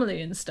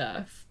family and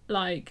stuff,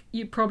 like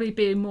you'd probably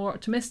be more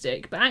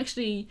optimistic. But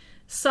actually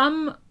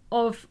some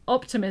of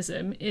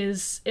optimism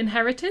is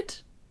inherited,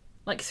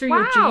 like through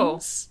your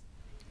genes.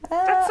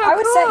 That's so I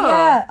would cool. say,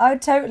 yeah, I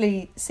would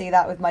totally see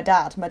that with my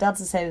dad. My dad's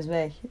the same as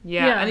me.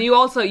 Yeah. And you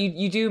also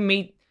you do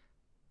meet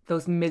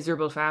those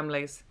miserable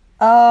families,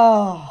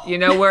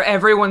 where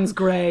everyone's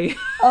grey.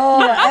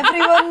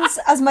 Everyone's,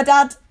 as my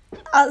dad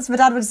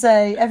would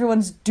say,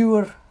 everyone's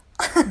dour.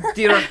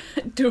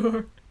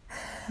 Dour.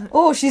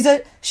 Oh, she's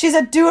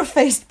a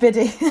dour-faced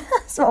biddy.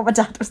 That's what my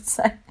dad would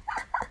say.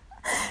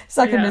 It's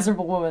like a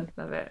miserable woman.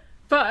 Love it.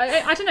 But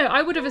I don't know,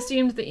 I would have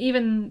assumed that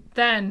even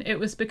then it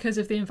was because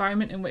of the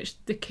environment in which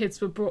the kids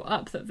were brought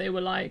up that they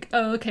were like,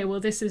 oh, okay, well,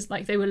 this is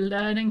like they were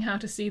learning how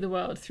to see the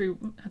world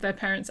through their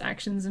parents'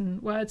 actions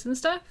and words and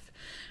stuff.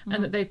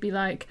 And that they'd be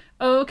like,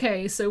 oh,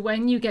 okay, so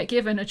when you get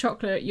given a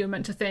chocolate, you're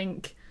meant to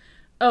think,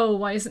 oh,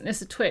 why isn't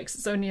this a Twix?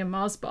 It's only a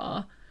Mars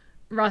bar.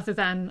 Rather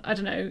than, I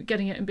don't know,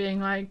 getting it and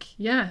being like,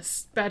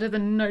 yes, better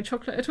than no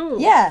chocolate at all.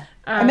 Yeah.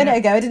 A minute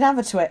ago, I didn't have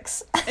a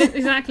Twix.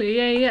 Exactly.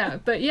 Yeah.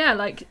 But yeah,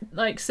 like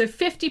so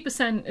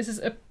 50%, this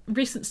is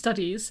recent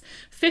studies,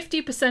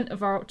 50%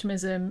 of our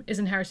optimism is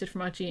inherited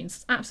from our genes.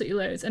 It's absolutely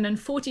loads. And then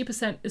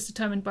 40% is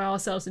determined by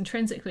ourselves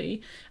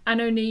intrinsically, and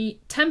only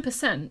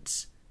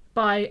 10%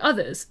 by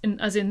others,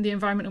 as in the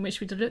environment in which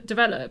we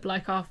develop,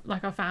 like our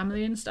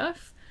family and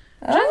stuff.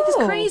 Which I think is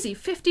crazy.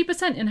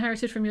 50%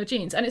 inherited from your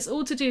genes. And it's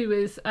all to do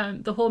with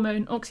the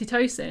hormone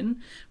oxytocin,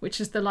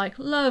 which is the like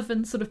love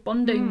and sort of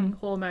bonding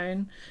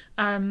hormone.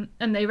 And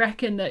they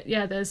reckon that,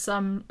 there's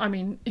some, I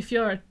mean, if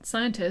you're a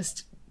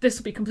scientist, this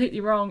will be completely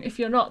wrong. If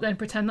you're not, then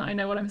pretend that I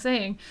know what I'm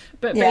saying.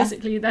 But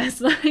basically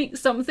there's like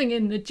something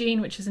in the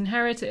gene which is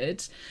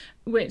inherited,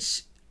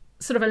 which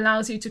sort of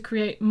allows you to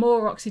create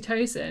more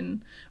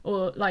oxytocin,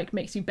 or like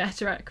makes you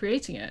better at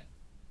creating it.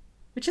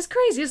 Which is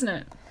crazy, isn't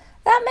it?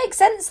 That makes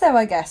sense, though,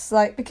 I guess,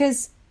 like,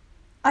 because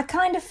I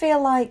kind of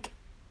feel like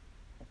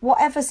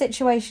whatever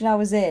situation I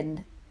was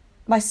in,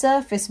 my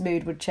surface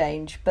mood would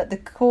change, but the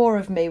core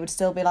of me would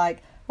still be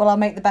like, well, I'll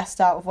make the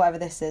best out of whatever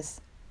this is.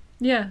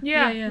 Yeah.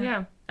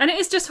 And it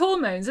is just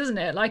hormones, isn't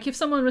it? Like, if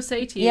someone would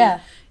say to you,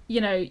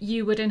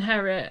 you would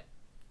inherit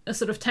a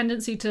sort of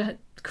tendency to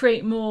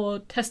create more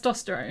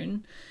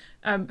testosterone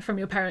from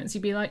your parents,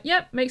 you'd be like,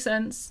 yep, makes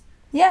sense.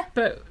 Yeah.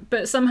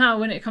 But somehow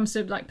when it comes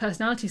to like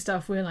personality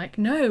stuff, we're like,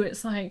 no,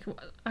 it's like,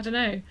 I don't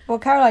know. Well,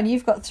 Caroline,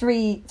 you've got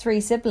three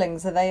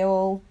siblings. Are they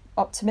all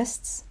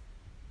optimists?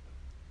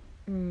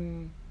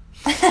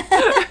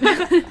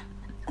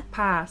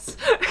 Pass.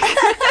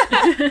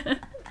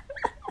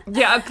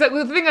 Yeah,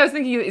 the thing I was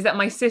thinking is that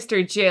my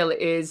sister Jill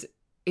is,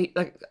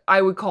 like,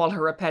 I would call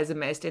her a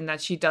pessimist in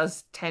that she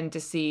does tend to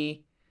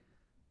see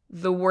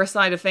the worst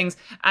side of things,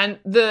 and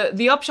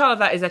the upshot of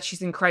that is that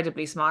she's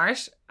incredibly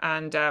smart,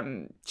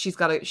 and she's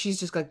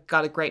just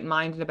got a great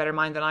mind and a better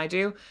mind than I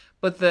do.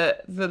 But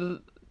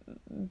the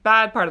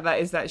bad part of that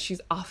is that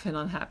she's often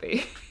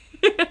unhappy.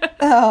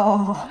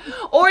 Oh.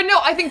 Or no,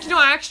 I think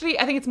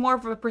it's more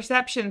of a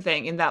perception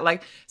thing, in that,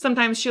 like,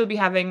 sometimes she'll be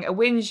having a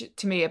whinge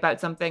to me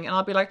about something and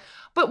I'll be like,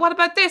 but what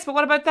about this? But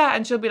what about that?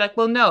 And she'll be like,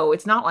 well, no,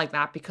 it's not like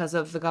that because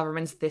of the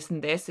government's this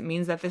and this. It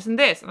means that this and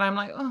this. And I'm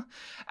like, oh.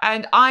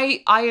 And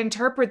I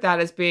interpret that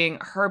as being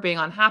her being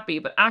unhappy,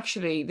 but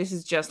actually this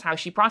is just how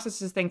she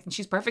processes things, and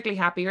she's perfectly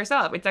happy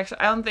herself. It's actually,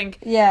 I don't think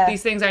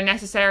these things are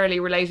necessarily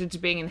related to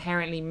being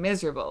inherently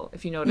miserable,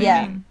 if you know what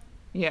I mean.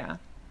 Yeah.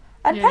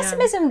 And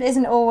pessimism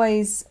isn't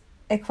always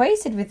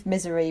equated with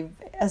misery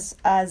as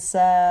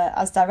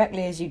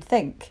directly as you'd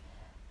think.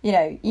 You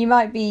know, you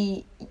might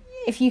be,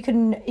 if you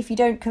don't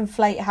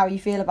conflate how you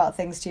feel about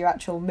things to your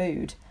actual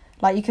mood.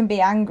 Like, you can be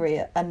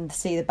angry and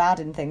see the bad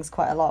in things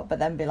quite a lot, but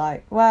then be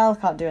like, well, I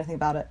can't do anything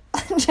about it.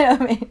 Do you know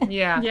what I mean?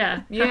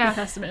 Yeah. Happy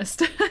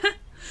pessimist.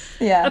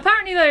 Yeah.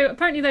 Apparently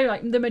though,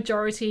 like, the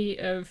majority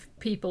of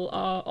people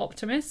are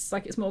optimists.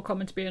 Like, it's more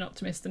common to be an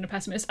optimist than a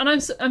pessimist. And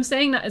I'm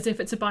saying that as if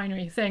it's a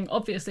binary thing.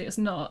 Obviously, it's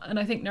not. And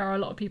I think there are a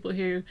lot of people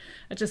who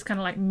are just kind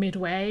of like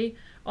midway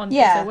on. If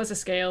there was a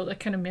scale, they're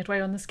kind of midway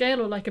on the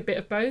scale, or like a bit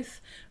of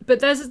both. But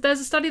there's a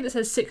study that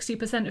says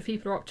 60% of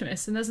people are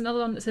optimists, and there's another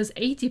one that says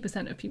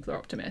 80% of people are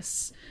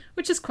optimists,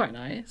 which is quite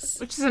nice.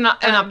 Which is an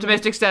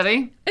optimistic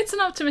study. It's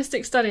an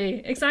optimistic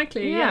study,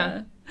 exactly.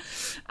 Yeah.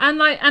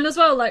 And as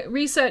well, like,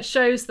 research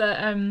shows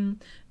that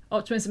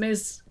optimism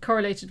is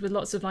correlated with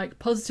lots of like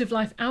positive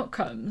life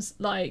outcomes,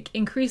 like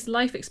increased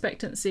life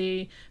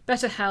expectancy,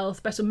 better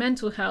health, better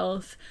mental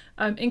health,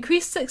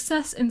 increased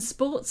success in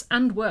sports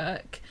and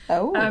work,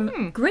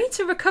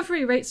 greater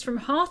recovery rates from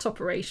heart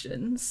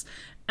operations,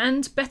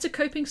 and better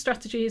coping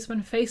strategies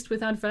when faced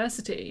with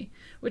adversity.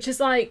 Which is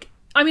like,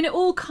 I mean, it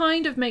all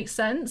kind of makes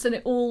sense, and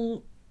it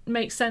all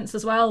makes sense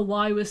as well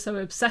why we're so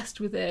obsessed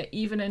with it,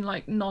 even in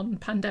like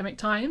non-pandemic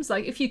times.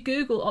 Like, if you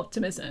Google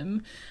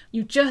optimism,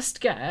 you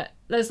just get,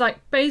 there's like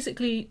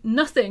basically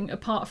nothing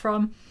apart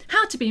from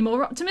how to be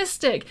more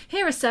optimistic.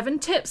 Here are 7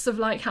 tips of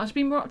like how to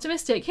be more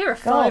optimistic. Here are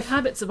 5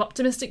 habits of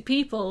optimistic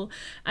people.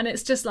 And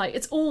it's just like,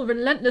 it's all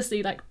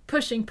relentlessly like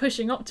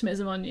pushing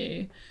optimism on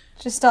you.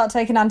 Just start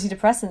taking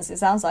antidepressants, it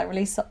sounds like.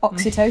 Release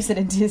oxytocin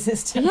into your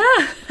system.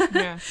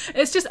 Yeah.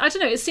 It's just, I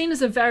don't know, I think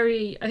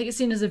it's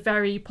seen as a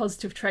very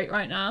positive trait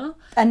right now.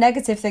 A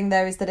negative thing,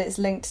 though, is that it's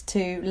linked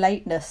to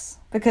lateness.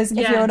 Because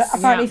if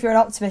you're an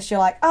optimist, you're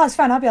like, oh, it's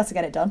fine, I'll be able to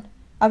get it done.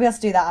 I'll be able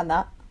to do that and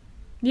that.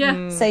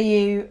 Yeah. So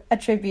you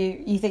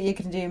think you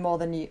can do more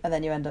than you, and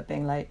then you end up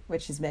being late,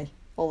 which is me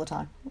all the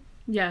time.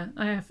 Yeah,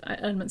 I have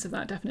elements of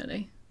that,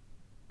 definitely.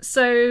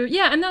 So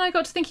yeah, and then I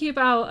got to thinking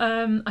about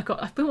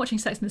I've been watching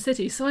Sex and the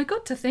City, so I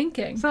got to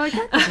thinking. But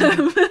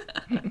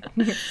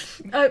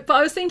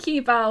I was thinking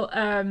about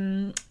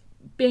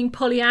being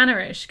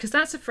Pollyanna-ish, because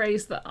that's a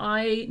phrase that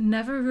I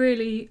never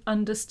really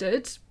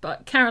understood.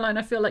 But Caroline,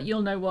 I feel like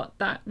you'll know where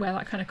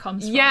that kind of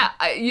comes from. Yeah,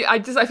 I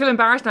feel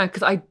embarrassed now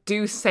because I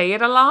do say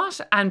it a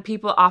lot, and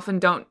people often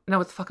don't know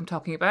what the fuck I'm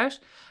talking about.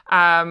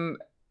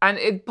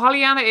 And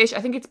Pollyanna-ish,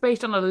 I think it's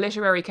based on a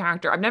literary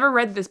character. I've never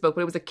read this book,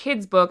 but it was a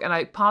kid's book,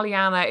 and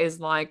Pollyanna is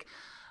like,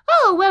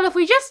 oh, well, if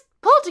we just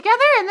pull together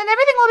and then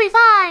everything will be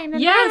fine.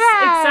 And yes,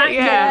 exactly.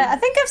 Yeah, I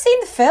think I've seen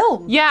the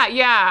film.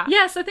 Yeah.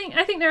 Yes, I think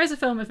there is a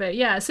film of it,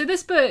 yeah. So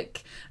this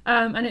book,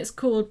 and it's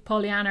called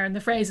Pollyanna, and the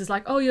phrase is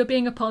like, oh, you're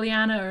being a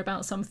Pollyanna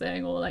about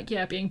something, or like,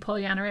 yeah, being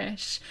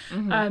Pollyanna-ish.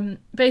 Mm-hmm.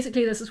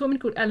 Basically, there's this woman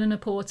called Eleanor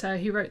Porter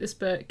who wrote this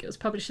book. It was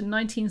published in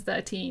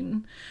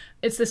 1913.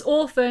 It's this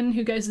orphan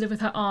who goes to live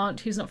with her aunt,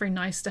 who's not very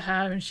nice to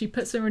her, and she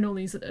puts her in all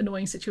these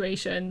annoying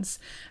situations.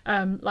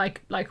 Like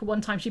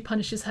one time she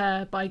punishes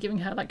her by giving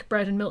her like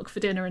bread and milk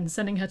for dinner and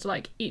sending her to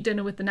like eat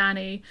dinner with the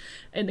nanny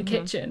in the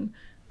kitchen.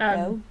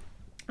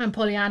 And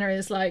Pollyanna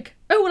is like,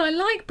 oh, well, I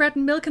like bread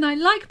and milk and I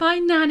like my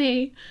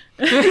nanny.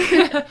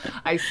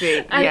 I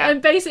see.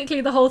 And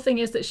basically the whole thing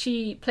is that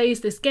she plays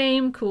this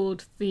game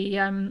called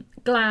the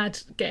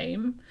GLAD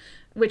game,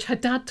 which her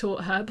dad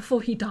taught her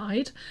before he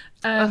died,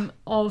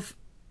 of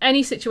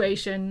any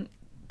situation,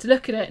 to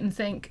look at it and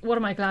think, what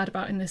am I glad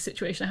about in this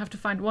situation? I have to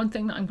find one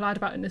thing that I'm glad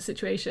about in this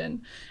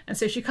situation. And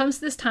so she comes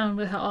to this town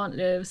where her aunt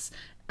lives,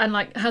 and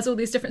like has all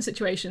these different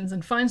situations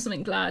and finds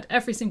something glad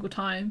every single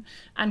time,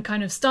 and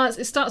kind of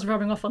starts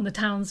rubbing off on the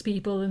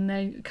townspeople, and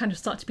they kind of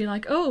start to be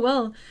like, oh,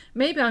 well,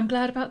 maybe I'm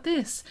glad about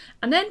this.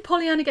 And then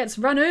Pollyanna gets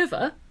run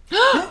over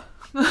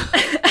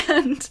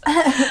and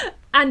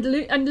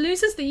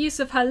loses the use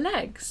of her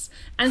legs,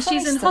 and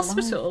she's in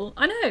hospital.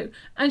 I know.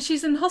 And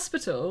she's in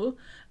hospital,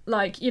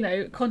 like, you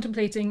know,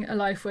 contemplating a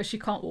life where she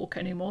can't walk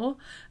anymore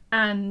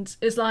and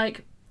is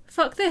like,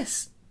 fuck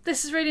this.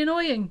 This is really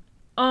annoying.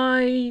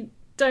 I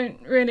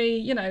don't really,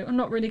 you know, I'm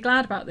not really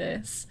glad about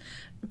this.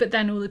 But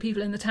then all the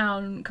people in the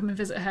town come and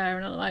visit her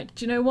and are like,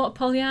 do you know what,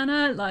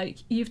 Pollyanna? Like,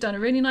 you've done a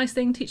really nice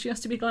thing teaching us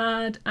to be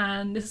glad,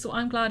 and this is what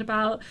I'm glad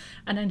about.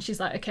 And then she's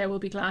like, okay, we'll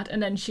be glad.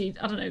 And then she,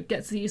 I don't know,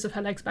 gets the use of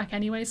her legs back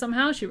anyway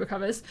somehow. She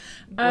recovers.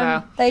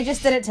 Wow. They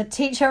just did it to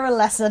teach her a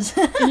lesson.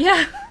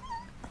 Yeah.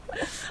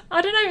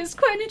 I don't know, it's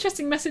quite an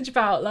interesting message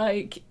about,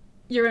 like,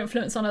 your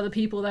influence on other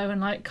people, though, and,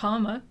 like,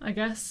 karma, I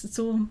guess. It's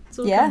all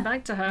coming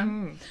back to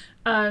her.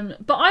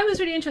 But I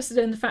was really interested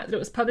in the fact that it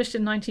was published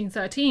in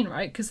 1913,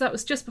 right? Because that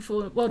was just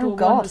before World War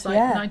One was like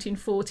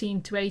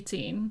 1914 to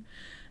 18.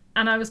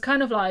 And I was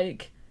kind of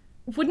like,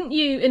 wouldn't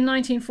you in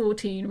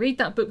 1914 read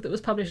that book that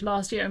was published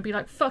last year and be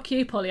like, fuck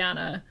you,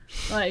 Pollyanna?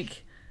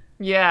 Like,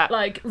 yeah.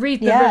 Like,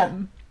 read the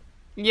room.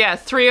 Yeah,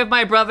 3 of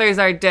my brothers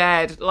are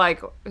dead.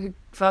 Like,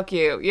 fuck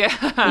you. Yeah.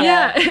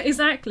 Yeah,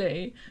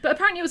 exactly. But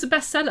apparently it was a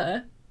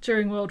bestseller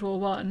during World War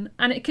One,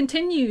 and it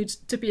continued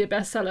to be a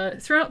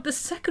bestseller throughout the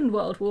Second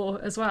World War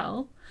as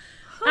well.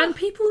 And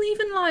people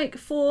even like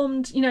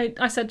formed, you know,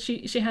 I said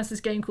she has this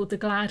game called the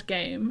Glad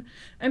Game,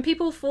 and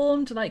people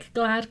formed like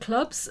Glad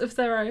clubs of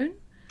their own.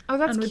 Oh,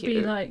 that's and would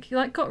cute. be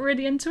like got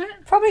really into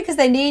it. Probably because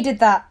they needed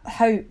that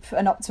hope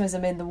and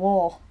optimism in the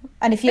war.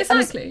 And if you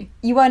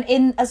you weren't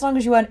in, as long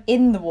as you weren't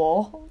in the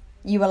war,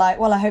 you were like,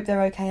 well, I hope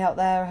they're okay out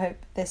there. I hope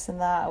this and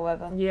that or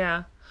whatever.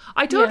 Yeah.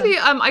 I totally,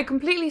 I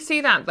completely see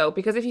that though,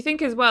 because if you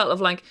think as well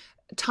of like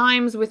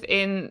times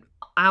within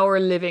our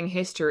living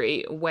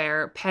history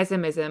where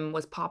pessimism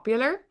was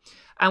popular,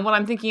 and what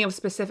I'm thinking of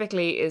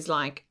specifically is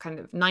like kind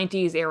of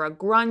 90s era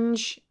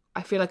grunge.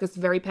 I feel like it's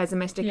very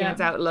pessimistic in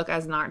its outlook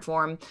as an art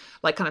form,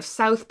 like kind of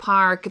South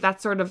Park,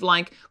 that sort of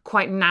like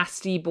quite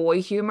nasty boy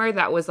humor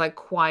that was like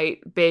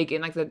quite big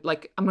in like the,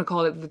 like I'm gonna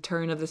call it the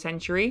turn of the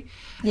century.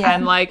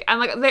 And I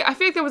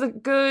feel like there was a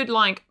good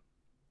like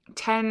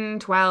 10,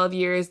 12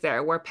 years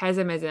there where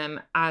pessimism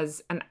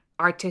as an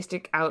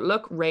artistic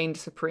outlook reigned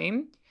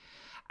supreme.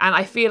 And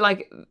I feel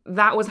like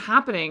that was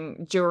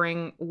happening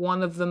during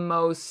one of the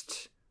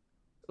most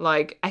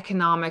like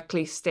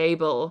economically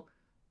stable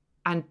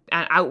and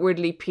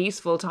outwardly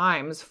peaceful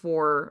times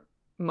for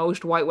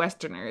most white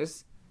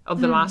Westerners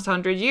of the last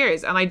 100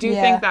 years. And I do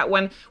think that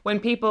when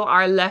people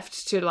are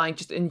left to like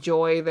just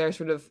enjoy their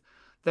sort of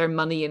their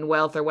money and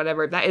wealth or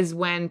whatever, that is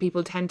when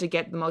people tend to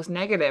get the most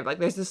negative. Like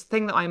there's this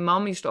thing that my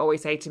mum used to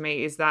always say to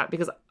me is that,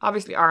 because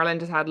obviously Ireland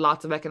has had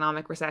lots of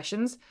economic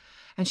recessions,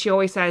 and she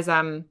always says,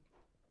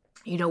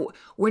 you know,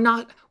 we're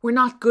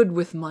not good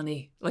with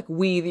money, like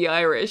we the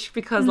Irish,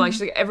 because like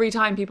she's like, every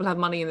time people have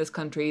money in this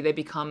country, they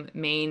become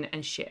mean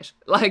and shit.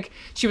 Like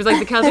she was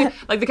like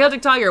the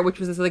Celtic Tiger, which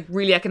was this like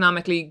really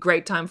economically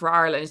great time for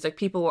Ireland. It's like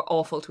people were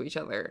awful to each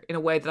other in a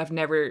way that I've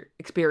never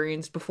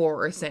experienced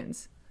before or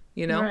since,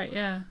 you know? Right,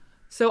 yeah.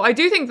 So I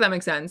do think that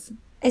makes sense.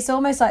 It's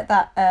almost like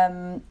that.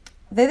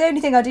 The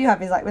only thing I do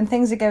have is like when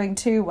things are going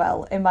too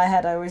well, in my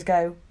head I always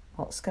go,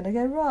 what's going to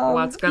go wrong?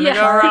 What's going to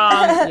go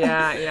wrong?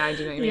 Yeah, I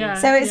do know what you mean. Yeah.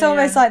 So it's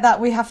almost like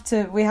that. We have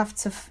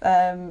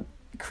to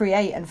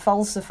create and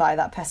falsify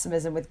that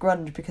pessimism with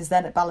grunge, because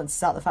then it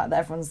balances out the fact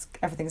that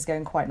everything's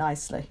going quite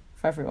nicely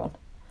for everyone.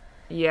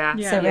 Yeah.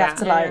 So we have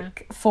to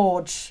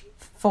forge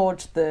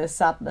the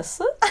sadness.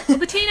 Well,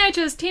 the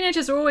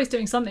teenagers are always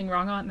doing something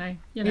wrong, aren't they?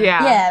 You know?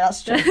 Yeah,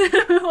 that's true.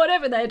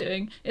 Whatever they're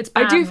doing, it's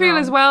bad. I do feel wrong.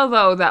 as well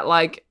though that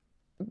like,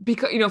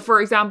 because, you know,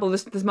 for example,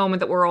 this moment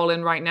that we're all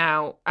in right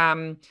now,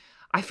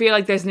 I feel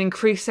like there's an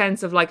increased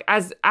sense of like,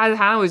 as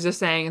Hannah was just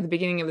saying at the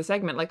beginning of the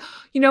segment, like,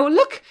 you know,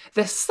 look,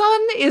 the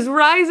sun is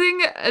rising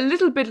a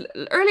little bit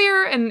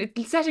earlier and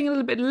it's setting a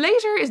little bit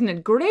later. Isn't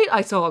it great? I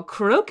saw a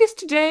crocus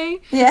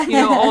today. Yeah. You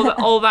know,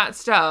 all that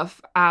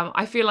stuff.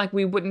 I feel like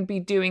we wouldn't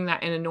be doing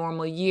that in a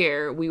normal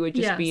year. We would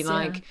just be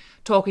like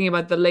talking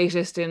about the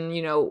latest in,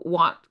 you know,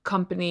 what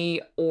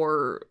company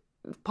or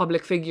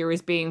public figure is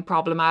being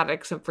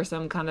problematic for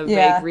some kind of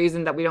vague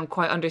reason that we don't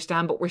quite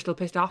understand, but we're still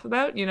pissed off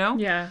about, you know?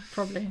 Yeah,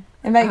 probably.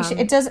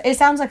 It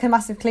sounds like a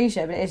massive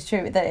cliche, but it is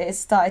true that it's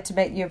started to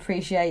make you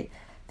appreciate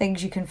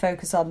things you can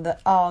focus on that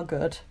are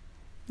good,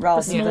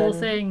 rather the small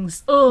than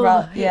things. Oh,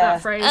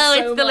 that phrase. Oh, so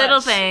it's the much.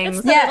 little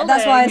things.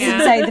 That's why I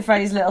didn't say the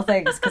phrase little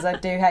things, because I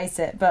do hate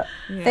it, but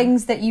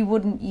things that you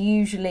wouldn't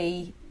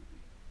usually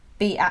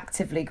be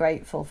actively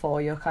grateful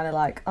for, you're kind of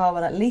like, oh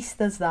well, at least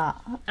there's that.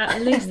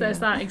 At least there's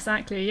that,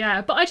 exactly.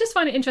 Yeah, but I just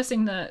find it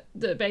interesting that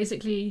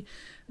basically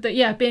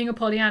that being a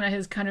Pollyanna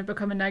has kind of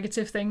become a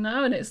negative thing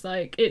now, and it's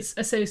like it's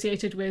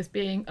associated with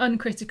being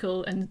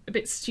uncritical and a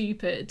bit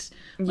stupid,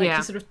 like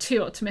you're sort of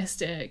too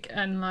optimistic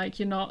and like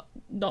you're not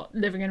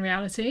living in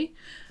reality.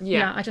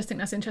 I just think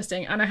that's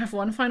interesting. And I have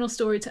one final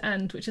story to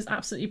end, which is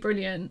absolutely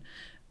brilliant.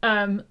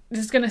 This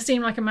is going to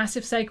seem like a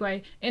massive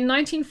segue. In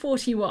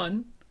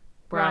 1941,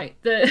 right,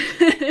 the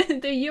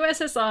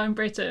USSR and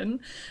Britain,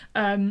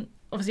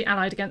 obviously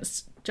allied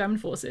against German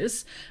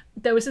forces,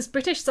 there was this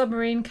British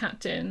submarine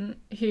captain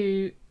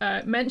who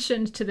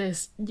mentioned to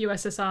this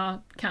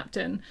USSR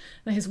captain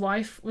that his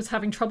wife was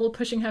having trouble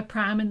pushing her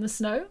pram in the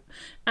snow,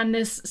 and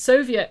this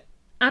Soviet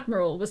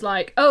admiral was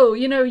like, oh,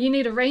 you know, you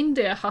need a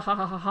reindeer, ha ha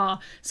ha ha ha.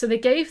 So they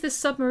gave this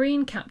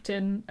submarine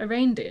captain a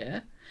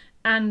reindeer,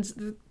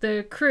 and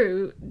the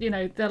crew, you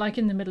know, they're like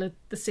in the middle of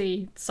the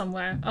sea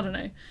somewhere, I don't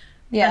know.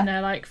 Yeah. And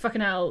they're like,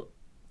 fucking hell,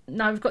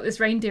 now we've got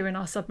this reindeer in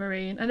our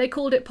submarine. And they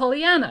called it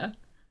Pollyanna.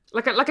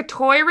 Like a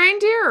toy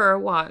reindeer or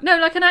what? No,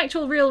 like an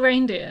actual real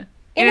reindeer.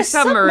 In a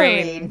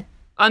submarine.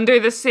 Under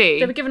the sea.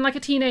 They were given like a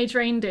teenage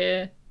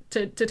reindeer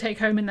to take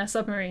home in their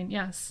submarine,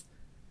 yes.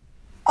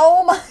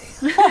 Oh my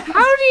God.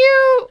 How do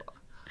you...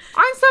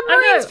 Aren't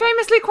submarines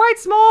famously quite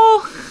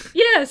small?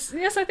 Yes,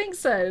 I think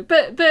so.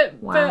 But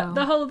wow.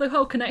 but the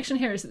whole connection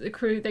here is that the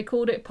crew, they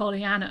called it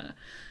Pollyanna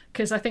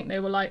because I think they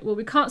were like, well,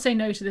 we can't say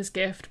no to this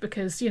gift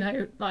because, you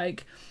know,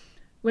 like,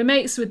 we're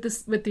mates with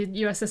the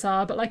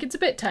USSR, but like it's a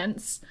bit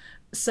tense,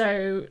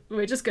 so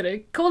we're just gonna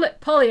call it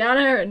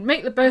Pollyanna and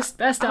make the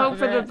best out hope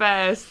of it. For the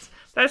best.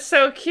 That's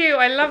so cute.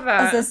 I love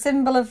that. As a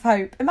symbol of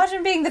hope.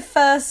 Imagine being the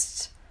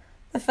first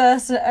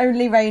and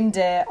only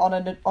reindeer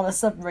on a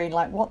submarine.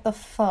 Like, what the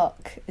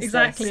fuck is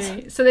exactly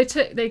this? So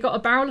they got a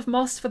barrel of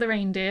moss for the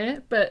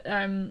reindeer, but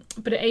it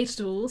ate it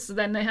all, so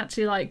then they had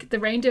to, like, the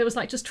reindeer was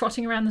like just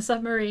trotting around the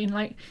submarine,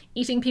 like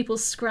eating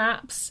people's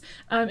scraps.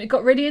 It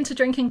got really into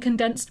drinking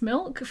condensed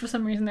milk. For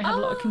some reason they had a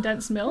lot of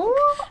condensed milk,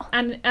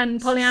 and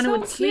Pollyanna so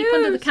would sleep cute.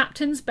 under the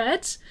captain's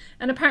bed,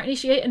 and apparently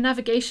she ate a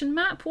navigation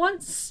map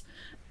once.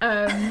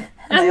 And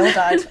they all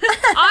died.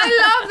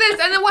 I love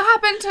this. And then what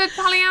happened to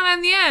Pollyanna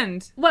in the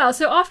end? Well,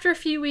 so after a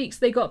few weeks,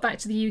 they got back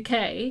to the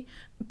UK,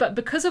 but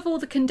because of all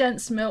the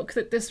condensed milk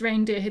that this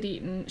reindeer had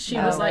eaten, she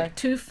was like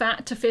too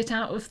fat to fit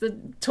out of the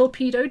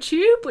torpedo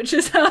tube, which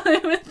is how they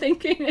were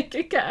thinking they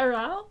could get her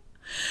out.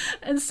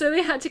 And so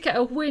they had to get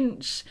a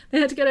winch. They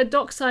had to get a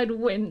dockside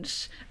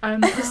winch.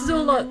 This is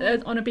all on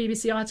a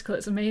BBC article.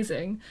 It's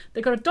amazing.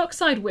 They got a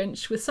dockside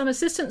winch with some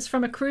assistance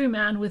from a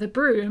crewman with a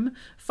broom.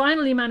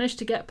 Finally managed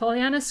to get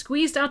Pollyanna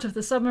squeezed out of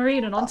the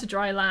submarine and onto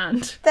dry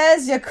land.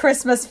 There's your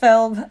Christmas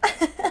film.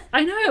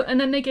 I know.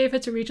 And then they gave her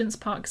to Regent's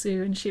Park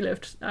Zoo, and she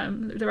lived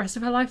the rest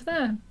of her life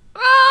there.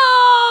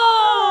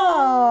 Oh!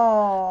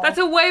 That's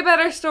a way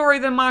better story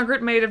than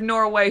Margaret Maid of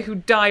Norway, who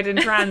died in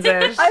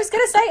transit. I was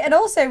going to say, and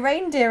also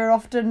reindeer are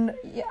often,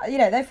 you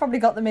know, they've probably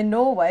got them in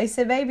Norway,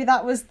 so maybe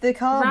that was the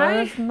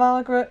karma of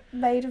Margaret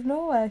Maid of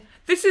Norway.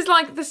 This is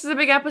a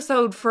big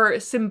episode for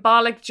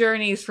symbolic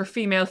journeys for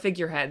female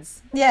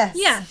figureheads.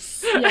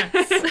 Yes.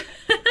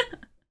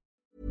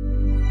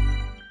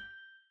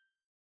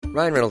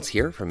 Ryan Reynolds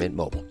here from Mint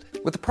Mobile.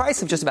 With the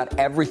price of just about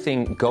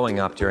everything going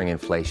up during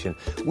inflation,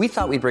 we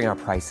thought we'd bring our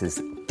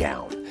prices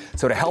down.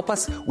 So to help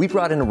us, we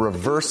brought in a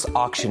reverse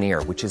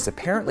auctioneer, which is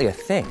apparently a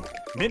thing.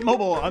 Mint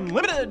Mobile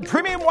Unlimited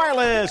Premium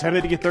Wireless. How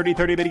to get 30,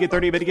 30, bit to get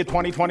 30, bit to get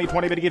 20, 20,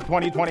 20, bit to get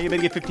 20, 20, bit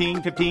to get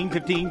 15, 15,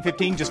 15,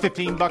 15, just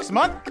 $15 a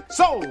month?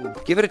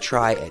 Sold! Give it a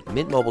try at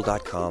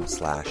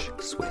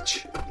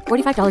mintmobile.com/switch.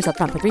 $45 up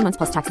front for 3 months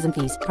plus taxes and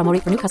fees. Promo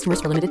rate for new customers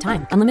for limited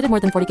time. Unlimited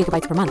more than 40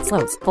 gigabytes per month.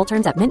 Slows full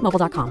terms at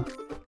mintmobile.com.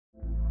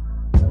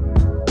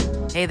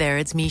 Hey there,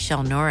 it's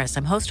Michelle Norris.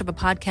 I'm host of a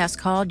podcast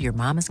called Your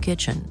Mama's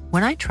Kitchen.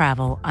 When I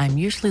travel, I'm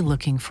usually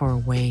looking for a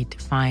way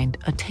to find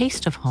a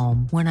taste of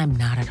home when I'm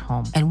not at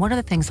home. And one of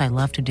the things I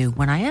love to do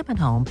when I am at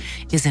home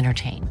is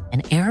entertain.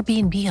 And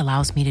Airbnb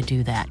allows me to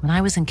do that. When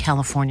I was in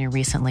California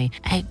recently,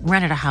 I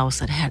rented a house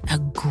that had a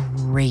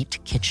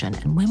great kitchen.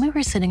 And when we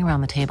were sitting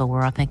around the table, we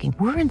were all thinking,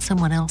 we're in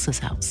someone else's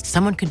house.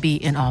 Someone could be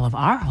in all of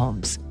our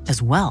homes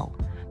as well.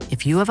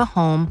 If you have a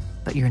home,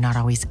 but you're not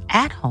always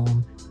at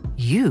home,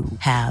 you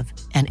have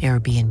an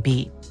Airbnb.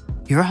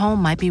 Your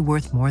home might be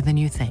worth more than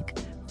you think.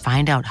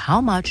 Find out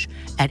how much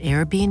at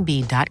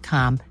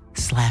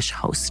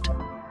airbnb.com/host.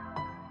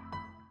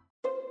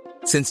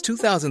 Since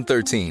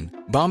 2013,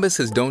 Bombas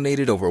has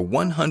donated over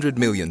 100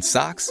 million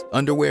socks,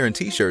 underwear, and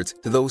T-shirts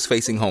to those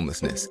facing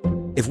homelessness.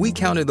 If we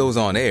counted those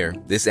on air,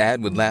 this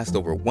ad would last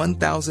over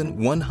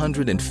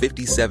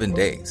 1,157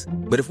 days.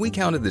 But if we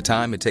counted the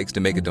time it takes to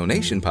make a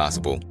donation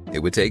possible, it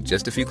would take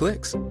just a few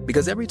clicks.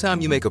 Because every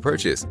time you make a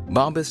purchase,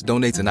 Bombas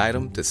donates an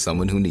item to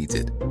someone who needs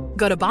it.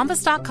 Go to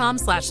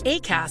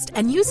bombas.com/ACAST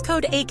and use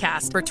code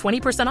ACAST for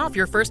 20% off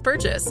your first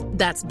purchase.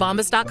 That's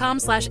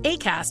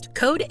bombas.com/ACAST,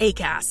 code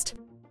ACAST.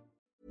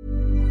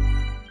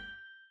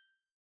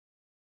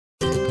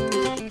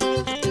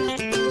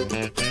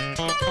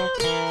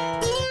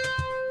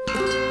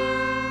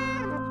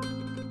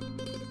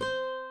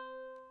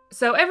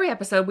 So every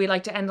episode we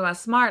like to end on a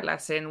smart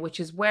lesson, which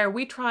is where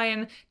we try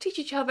and teach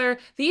each other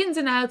the ins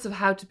and outs of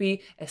how to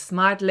be a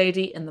smart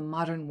lady in the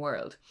modern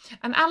world.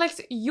 And Alex,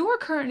 you're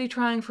currently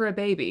trying for a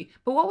baby,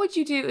 but what would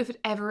you do if it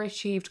ever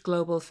achieved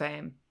global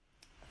fame?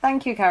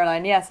 Thank you,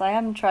 Caroline. Yes, I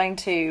am trying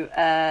to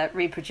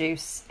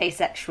reproduce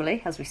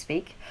asexually as we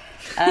speak.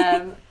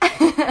 No,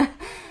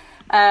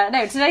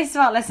 today's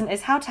smart lesson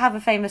is how to have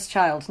a famous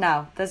child.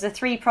 Now, there's a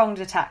 3-pronged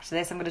attack to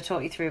this. I'm going to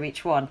talk you through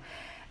each one.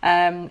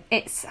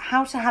 It's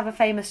how to have a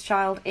famous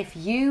child if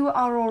you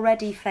are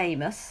already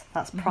famous.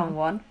 That's prong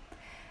one.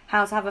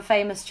 How to have a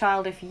famous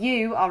child if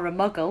you are a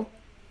muggle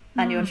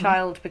and your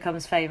child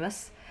becomes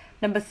famous.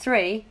 Number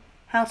 3,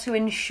 how to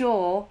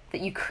ensure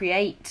that you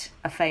create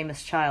a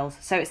famous child.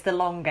 So it's the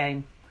long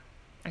game.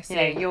 I see.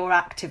 You know, you're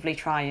actively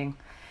trying.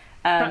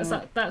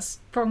 That's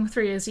prong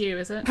 3 is you,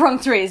 is it? Prong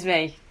 3 is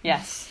me,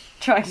 yes.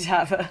 Trying to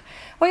have a...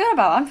 What are you on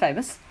about? I'm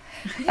famous.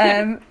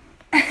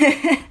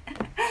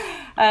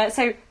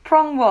 So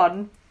prong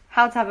 1,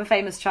 how to have a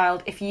famous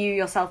child if you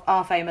yourself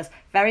are famous.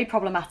 Very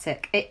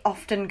problematic. It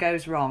often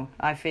goes wrong,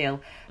 I feel.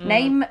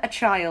 Name a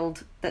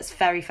child that's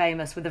very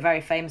famous with a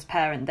very famous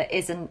parent that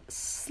isn't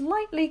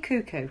slightly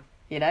cuckoo,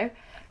 you know?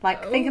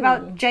 Like, think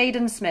about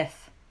Jaden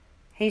Smith.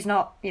 He's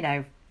not, you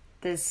know,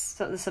 there's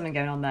something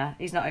going on there.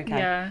 He's not okay.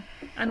 Yeah,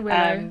 and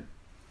Willow.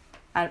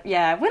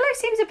 Willow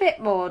seems a bit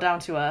more down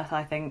to earth,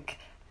 I think.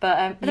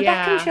 But the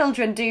Beckham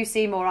children do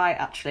seem all right,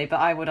 actually.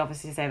 But I would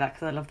obviously say that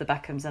because I love the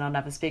Beckhams and I'll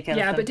never speak ill of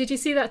them. Yeah, but did you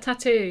see that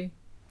tattoo?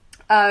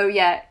 Oh,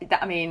 yeah.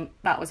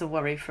 That was a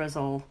worry for us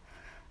all.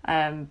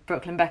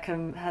 Brooklyn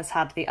Beckham has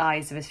had the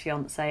eyes of his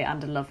fiancée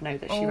and a love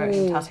note that she wrote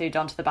and tattooed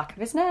onto the back of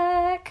his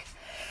neck.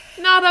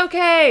 Not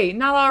okay.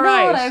 Not all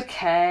right. Not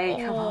okay.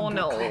 Come on,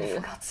 Brooklyn,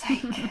 for God's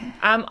sake.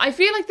 I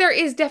feel like there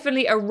is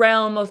definitely a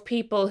realm of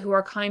people who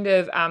are kind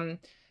of...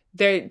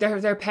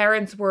 Their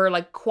parents were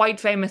like quite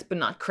famous but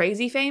not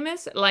crazy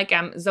famous, like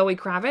Zoe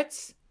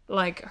Kravitz,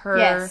 like her.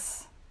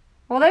 Yes,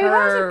 although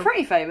hers are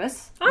pretty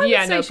famous. I would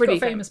say she's got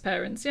famous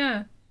parents,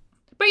 yeah.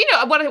 But you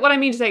know what I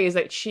mean to say is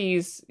that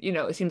she's, you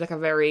know, it seems like a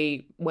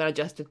very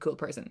well-adjusted, cool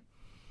person.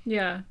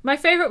 Yeah, my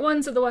favourite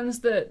ones are the ones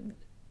that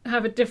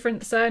have a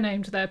different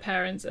surname to their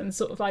parents and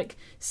sort of like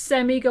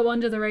semi go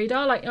under the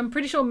radar. Like I'm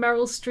pretty sure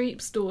Meryl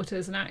Streep's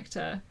daughter's an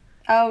actor.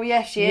 Oh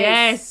yes, she is.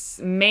 Yes,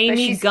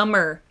 Mamie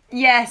Gummer.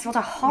 Yes, what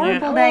a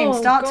horrible name,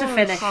 start to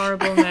finish.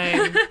 Horrible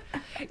name.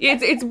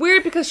 It's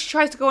weird because she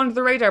tries to go under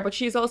the radar, but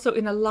she's also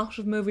in a lot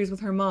of movies with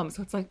her mum,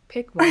 so it's like,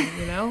 pick one,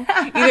 you know?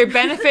 Either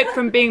benefit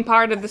from being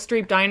part of the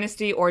Streep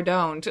dynasty or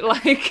don't.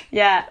 Like,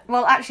 yeah,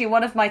 well, actually,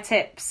 one of my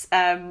tips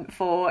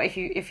for if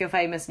you're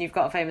famous and you've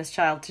got a famous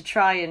child, to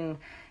try and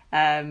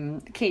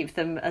keep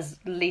them as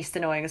least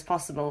annoying as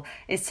possible,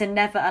 is to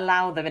never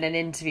allow them in an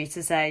interview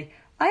to say,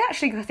 I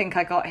actually think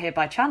I got here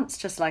by chance,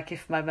 just like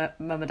if my mum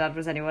and dad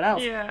was anyone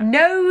else. Yeah.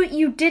 No,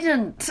 you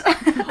didn't.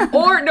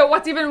 Or, no,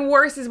 what's even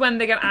worse is when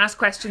they get asked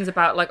questions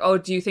about, like, oh,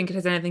 do you think it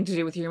has anything to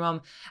do with your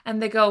mum?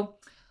 And they go,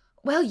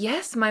 well,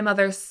 yes, my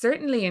mother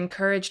certainly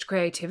encouraged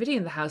creativity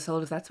in the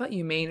household, if that's what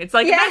you mean. It's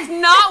like, that's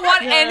not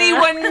what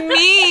anyone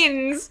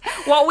means.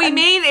 What we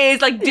mean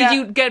is, like, did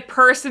you get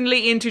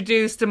personally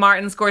introduced to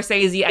Martin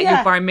Scorsese at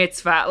your bar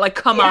mitzvah? Like,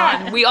 come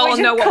on. We all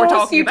know what we're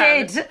talking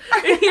about. Of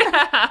course you did.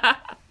 Yeah.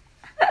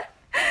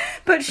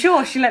 But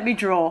sure, she let me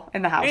draw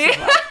in the house as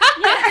well.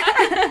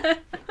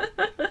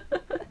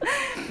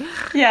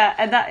 Yeah,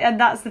 and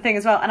that's the thing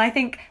as well. And I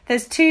think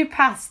there's 2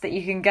 paths that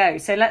you can go.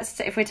 So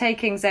if we're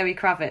taking Zoe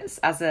Kravitz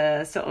as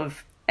a sort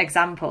of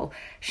example,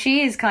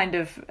 she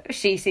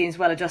seems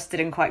well adjusted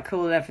and quite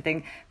cool and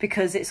everything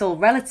because it's all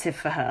relative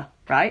for her,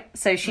 right?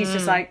 So she's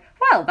just like,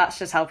 well, that's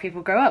just how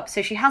people grow up.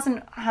 So she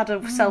hasn't had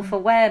a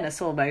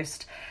self-awareness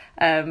almost.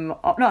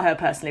 Not her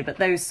personally, but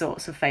those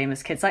sorts of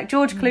famous kids. Like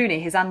George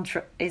Clooney, his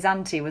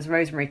auntie was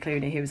Rosemary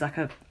Clooney, who was like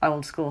a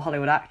old school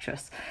Hollywood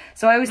actress.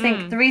 So I always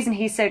think the reason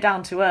he's so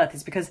down to earth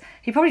is because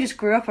he probably just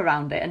grew up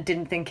around it and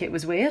didn't think it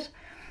was weird.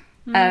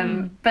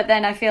 But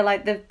then I feel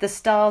like the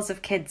stars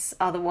of kids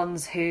are the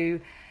ones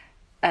who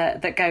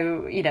that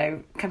go, you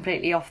know,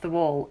 completely off the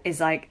wall. Is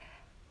like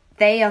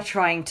they are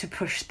trying to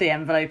push the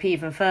envelope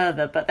even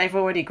further, but they've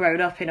already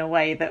grown up in a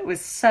way that was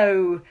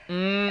so...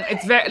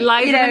 it's very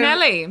Liza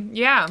Minnelli,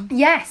 yeah.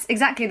 Yes,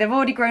 exactly. They've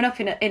already grown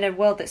up in a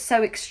world that's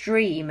so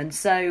extreme and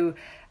so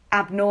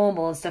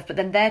abnormal and stuff, but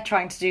then they're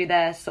trying to do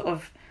their sort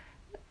of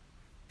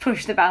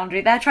push the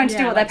boundary. They're trying to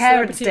do what their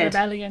parents did.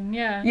 Rebellion,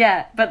 yeah.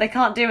 Yeah, but they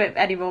can't do it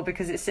anymore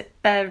because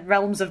their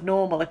realms of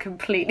normal are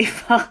completely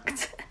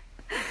fucked.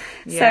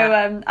 Yeah.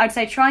 So I'd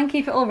say try and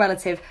keep it all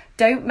relative.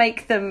 Don't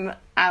make them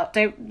out.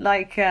 Don't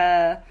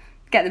get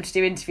them to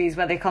do interviews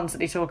where they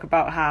constantly talk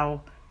about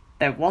how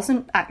there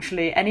wasn't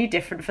actually any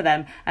different for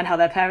them and how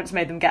their parents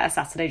made them get a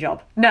Saturday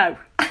job. No.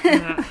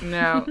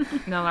 No,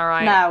 all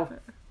right. Now,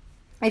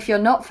 if you're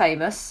not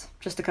famous,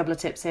 just a couple of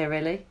tips here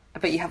really,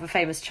 but you have a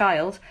famous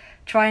child,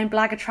 try and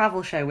blag a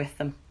travel show with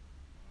them.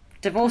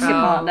 Divorce your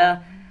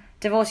partner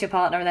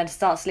and then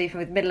start sleeping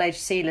with middle-aged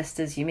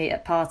C-listers you meet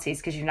at parties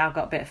because you've now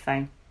got a bit of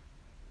fame.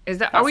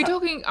 Are we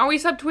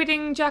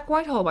subtweeting Jack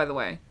Whitehall, by the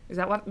way? Is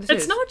that what this is?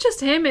 It's not just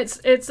him, it's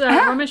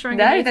Ramesh Ranganathan.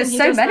 No, there's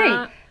so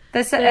many.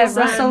 There's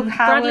Russell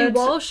Howard. Bradley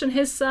Walsh and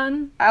his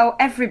son. Oh,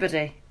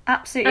 everybody.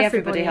 Absolutely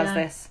everybody has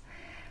this.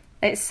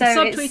 It's so...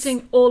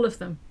 Subtweeting all of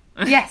them.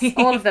 Yes,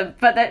 all of them.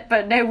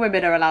 But no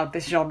women are allowed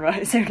this genre.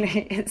 It's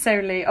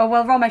only... Oh,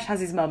 well, Ramesh has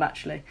his mum,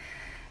 actually.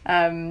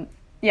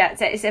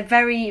 It's a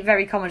very,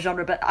 very common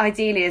genre, but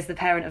ideally as the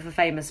parent of a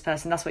famous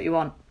person, that's what you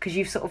want, because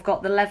you've sort of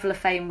got the level of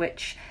fame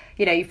which,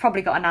 you know, you've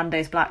probably got a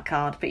Nando's black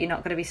card, but you're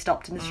not going to be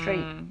stopped in the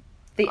street.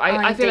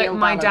 I feel like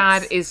my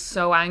dad is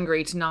so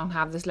angry to not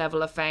have this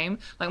level of fame.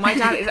 Like, my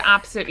dad is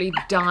absolutely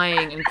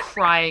dying and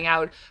crying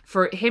out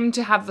for him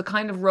to have the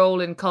kind of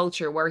role in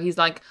culture where he's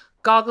like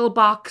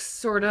Gogglebox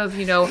sort of,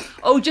 you know,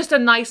 just a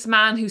nice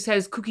man who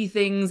says cookie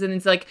things and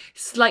it's like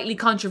slightly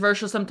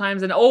controversial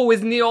sometimes, and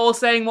isn't he all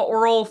saying what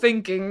we're all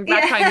thinking?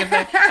 That kind of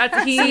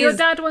thing. So your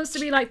dad wants to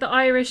be like the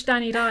Irish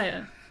Danny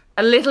Dyer?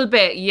 A little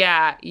bit,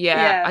 yeah.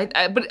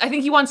 But I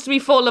think he wants to be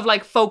full of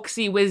like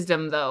folksy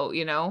wisdom, though,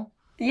 you know?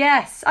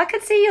 Yes, I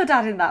could see your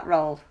dad in that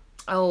role.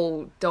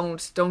 Oh,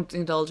 don't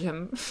indulge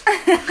him.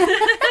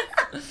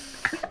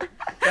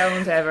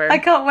 Don't ever. I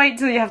can't wait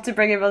till you have to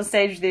bring him on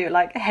stage with you at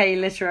like Hay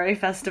Literary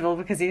Festival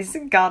because he's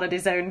garnered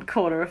his own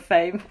corner of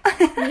fame.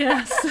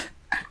 Yes.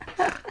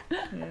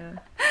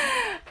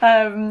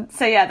 Yeah.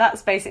 So yeah,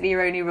 that's basically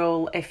your only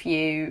rule if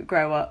you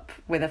grow up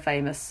with a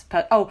famous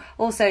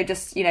also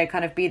just, you know,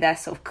 kind of be their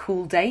sort of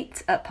cool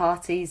date at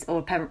parties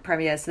or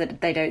premieres so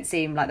that they don't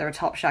seem like they're a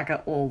top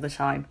shagger all the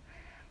time.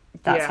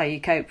 That's how you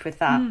cope with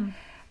that.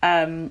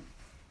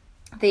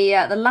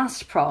 The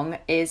last prong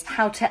is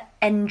how to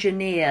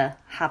engineer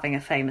having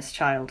a famous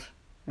child.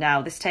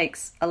 Now, this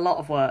takes a lot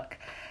of work.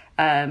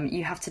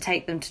 You have to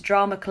take them to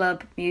drama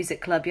club,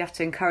 music club. You have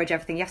to encourage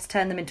everything. You have to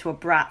turn them into a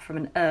brat from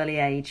an early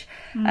age.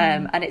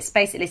 And it's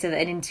basically so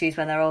that in interviews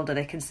when they're older,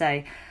 they can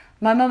say,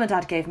 my mum and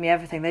dad gave me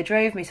everything. They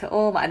drove me to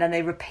all my... And then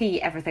they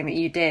repeat everything that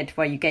you did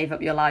where you gave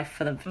up your life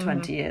for them for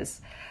 20 years.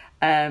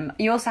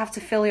 You also have to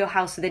fill your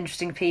house with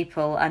interesting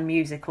people and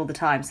music all the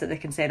time so that they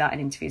can say that in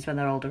interviews when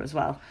they're older as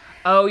well.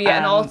 Oh, yeah,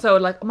 and also,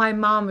 like, my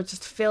mom would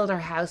just filled her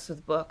house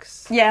with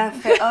books. Yeah.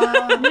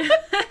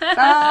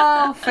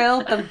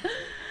 Filled them.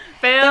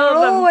 There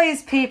were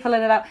always people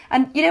in and out.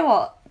 And you know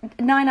what?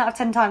 9 out of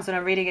 10 times when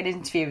I'm reading an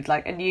interview with,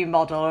 like, a new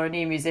model or a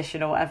new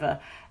musician or whatever,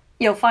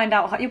 you'll find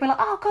out, you'll be like,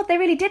 oh God, they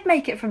really did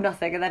make it from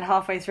nothing. And then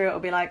halfway through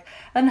it'll be like,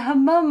 and her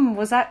mum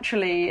was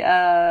actually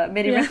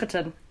Minnie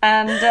Riperton.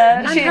 And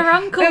her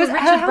uncle,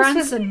 Richard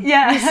Branson.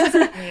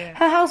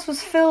 Her house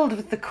was filled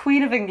with the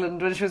Queen of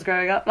England when she was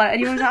growing up. Like,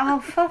 and you were like, oh,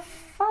 for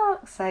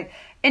fuck's sake.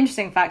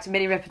 Interesting fact,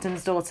 Minnie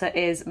Riperton's daughter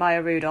is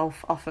Maya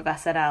Rudolph off of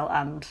SNL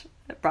and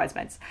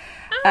Bridesmaids.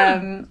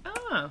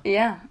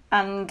 Yeah.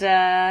 And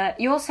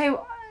you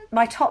also...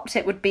 My top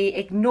tip would be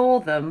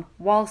ignore them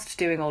whilst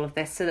doing all of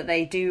this so that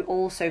they do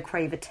also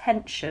crave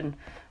attention,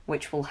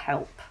 which will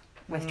help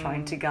with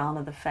trying to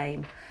garner the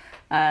fame.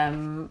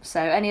 So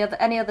any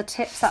other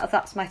tips?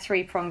 That's my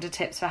 3-pronged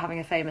tips for having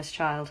a famous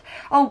child.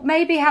 Oh,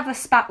 maybe have a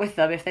spat with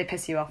them if they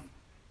piss you off.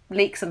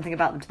 Leak something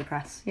about them to the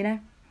press, you know?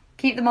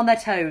 Keep them on their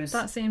toes.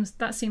 That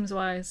seems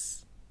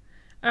wise.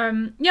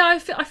 I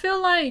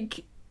feel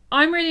like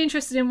I'm really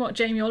interested in what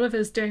Jamie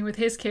Oliver's doing with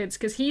his kids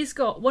because he's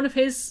got one of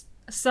his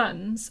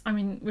sons. I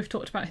mean, we've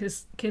talked about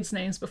his kids'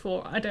 names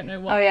before. I don't know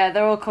what. Oh yeah,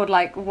 they're all called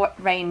like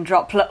what rain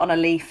droplet on a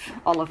leaf,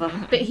 Oliver.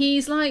 But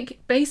he's like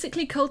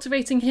basically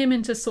cultivating him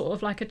into sort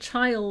of like a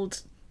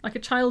child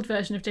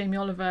version of Jamie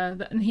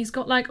Oliver. And he's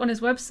got like on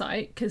his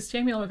website, because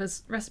Jamie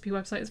Oliver's recipe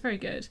website is very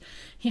good.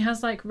 He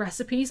has like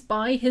recipes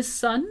by his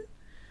son.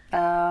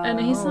 And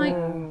he's like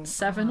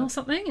 7 or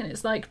something, and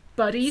it's like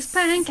Buddy's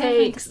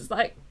pancakes. It's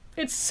like,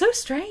 it's so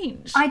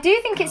strange. I do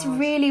think it's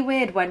really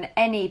weird when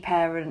any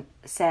parent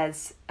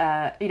says,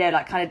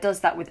 like kind of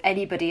does that with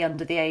anybody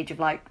under the age of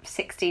like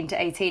 16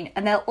 to 18,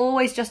 and they'll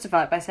always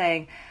justify it by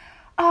saying,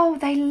 oh,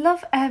 they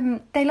love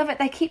it.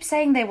 They keep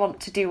saying they want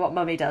to do what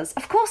mummy does.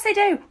 Of course they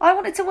do. I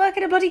wanted to work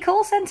in a bloody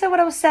call centre when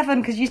I was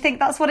 7 because you think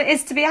that's what it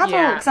is to be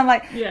adults. I'm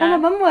like, well, my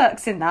mum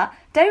works in that.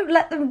 Don't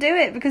let them do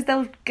it because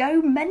they'll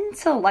go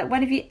mental. Like,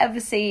 when have you ever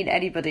seen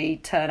anybody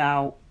turn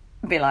out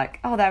and be like,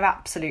 oh, they're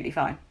absolutely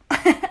fine?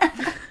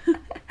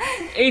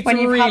 It's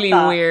really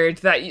weird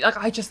that, like,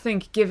 I just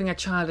think giving a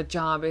child a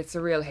job, it's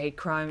a real hate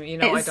crime. You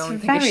know, I don't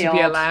think it should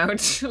be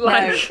allowed.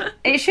 Like, no,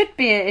 it should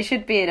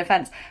be an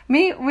offence.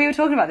 We were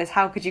talking about this.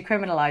 How could you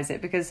criminalise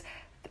it? Because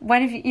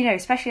when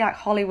especially like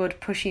Hollywood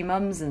pushy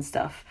mums and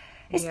stuff,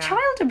 it's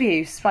child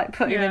abuse. Like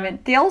putting them in.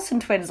 The Olsen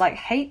twins like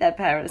hate their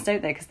parents,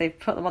 don't they? Because they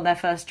put them on their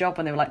first job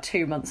when they were like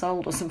 2 months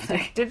old or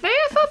something. Did they?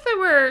 I thought they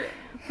were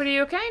pretty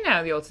okay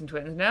now. The Olsen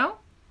twins, no?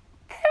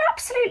 They're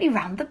absolutely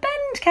round the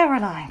bend,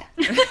 Caroline.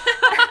 But they've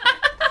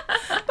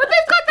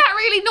got that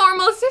really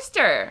normal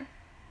sister.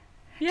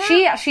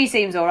 Yeah. She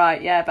seems all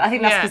right, yeah. But I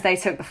think that's because they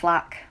took the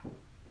flack.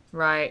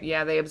 Right,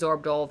 yeah, they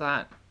absorbed all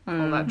that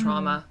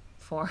trauma.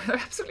 They're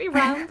absolutely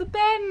round the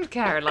bend,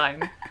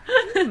 Caroline.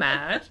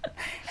 Mad.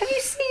 Have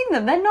you seen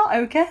them? They're not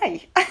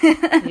okay.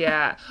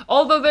 Yeah.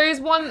 Although there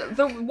is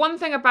the one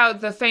thing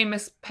about the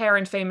famous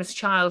parent, famous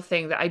child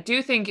thing that I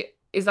do think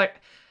is like,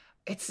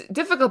 it's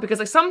difficult because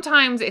like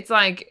sometimes it's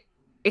like,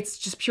 it's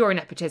just pure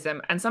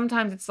nepotism. And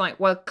sometimes it's like,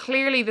 well,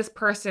 clearly this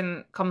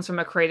person comes from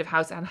a creative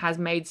house and has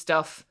made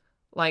stuff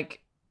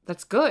like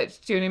that's good.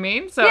 Do you know what I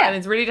mean? So, and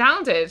it's really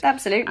talented.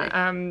 Absolutely.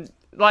 The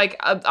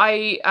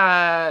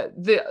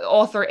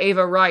author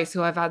Ava Rice,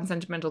 who I've had in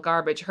Sentimental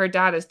Garbage, her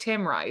dad is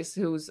Tim Rice,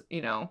 who's,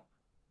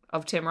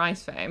 of Tim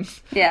Rice fame.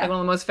 Yeah. Like one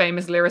of the most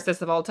famous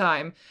lyricists of all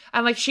time.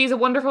 And like, she's a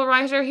wonderful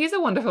writer, he's a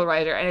wonderful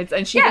writer.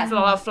 And she gets a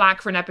lot of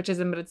flack for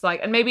nepotism, but it's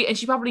like, and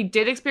she probably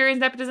did experience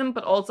nepotism,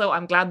 but also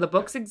I'm glad the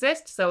books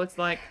exist. So it's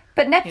like...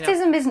 But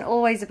nepotism isn't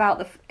always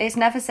about it's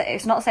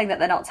not saying that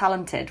they're not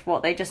talented.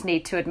 What they just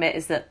need to admit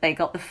is that they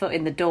got the foot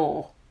in the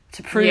door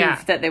to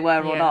prove that they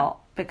were or not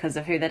because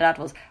of who their dad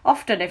was.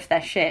 Often if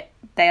they're shit,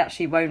 they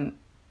actually won't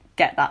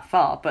get that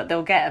far, but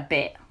they'll get a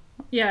bit.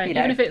 Yeah,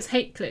 even if it's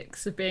hate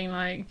clicks of being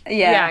like...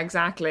 Yeah,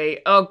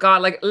 exactly. Oh,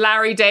 God, like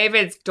Larry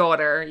David's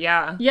daughter,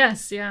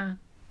 Yes, yeah.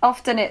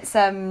 Often it's,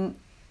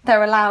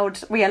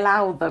 we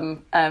allow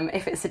them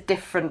if it's a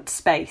different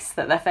space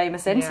that they're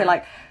famous in. Yeah. So,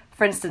 like,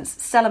 for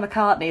instance, Stella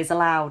McCartney is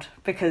allowed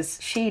because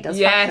she does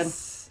fashion.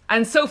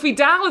 And Sophie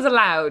Dahl is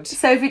allowed.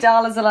 Sophie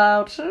Dahl is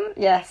allowed,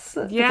 yes.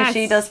 Because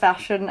she does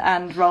fashion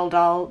and Roald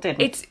Dahl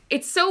didn't.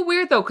 It's so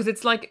weird, though, because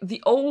it's like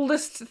the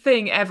oldest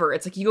thing ever.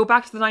 It's like you go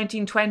back to the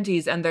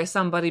 1920s and there's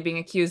somebody being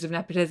accused of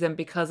nepotism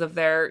because of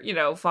their,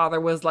 father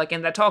was like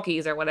in the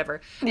talkies or whatever.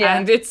 Yeah.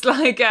 And it's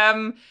like...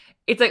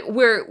 It's like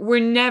we're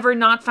never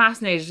not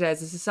fascinated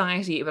as a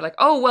society. But like,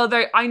 oh, well,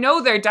 I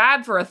know their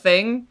dad for a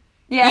thing.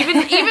 Yeah.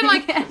 Even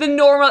like the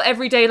normal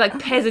everyday like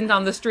peasant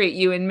on the street,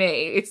 you and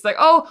me. It's like,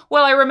 oh,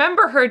 well, I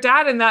remember her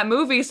dad in that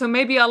movie, so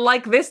maybe I'll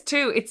like this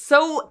too. It's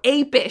so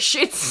apish.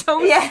 It's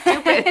so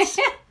stupid.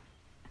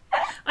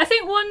 I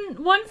think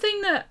one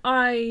thing that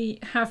I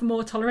have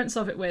more tolerance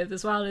of it with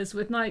as well is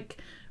with like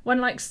when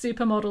like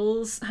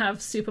supermodels have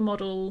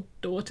supermodel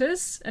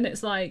daughters, and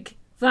it's like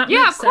that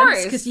makes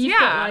sense because you've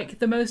got like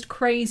the most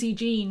crazy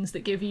genes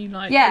that give you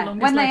like the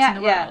longest legs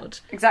in the world.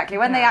 Exactly.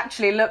 When they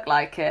actually look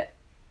like it.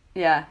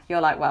 Yeah,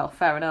 you're like, well,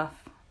 fair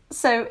enough.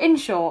 So, in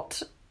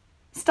short,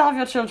 starve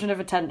your children of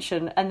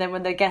attention, and then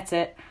when they get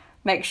it,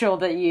 make sure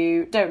that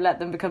you don't let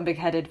them become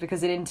big-headed,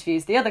 because in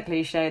interviews, the other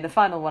cliche, the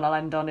final one I'll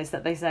end on, is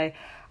that they say,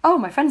 oh,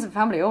 my friends and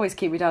family always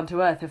keep me down to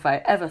earth if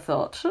I ever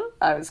thought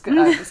I was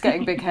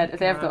getting big-headed,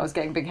 if they ever thought I was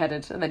getting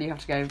big-headed, and then you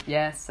have to go,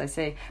 yes, I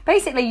see.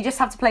 Basically, you just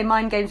have to play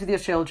mind games with your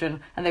children,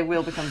 and they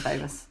will become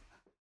famous.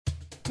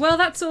 Well,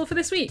 that's all for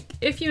this week.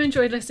 If you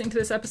enjoyed listening to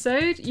this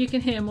episode, you can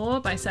hear more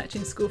by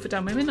searching School for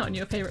Dumb Women on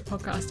your favourite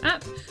podcast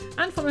app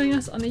and following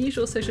us on the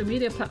usual social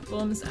media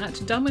platforms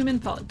at Dumb Women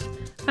Pod.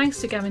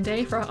 Thanks to Gavin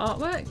Day for our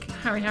artwork,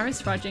 Harry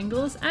Harris for our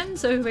jingles, and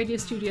Zoho Radio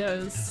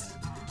Studios.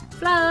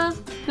 Flar!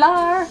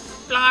 Flar!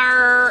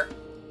 Flar!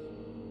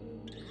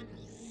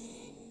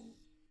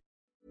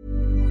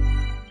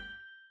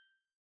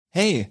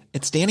 Hey,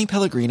 it's Danny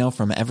Pellegrino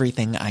from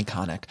Everything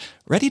Iconic.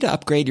 Ready to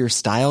upgrade your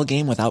style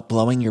game without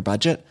blowing your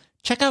budget?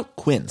 Check out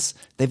Quince.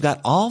 They've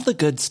got all the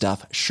good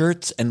stuff,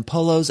 shirts and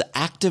polos,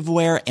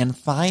 activewear, and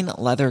fine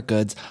leather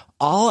goods,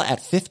 all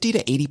at 50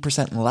 to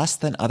 80% less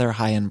than other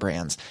high-end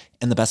brands.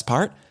 And the best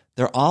part?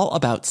 They're all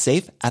about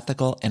safe,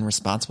 ethical, and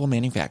responsible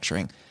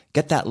manufacturing.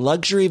 Get that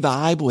luxury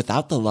vibe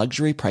without the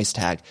luxury price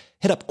tag.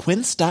 Hit up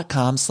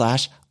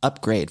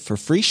quince.com/upgrade for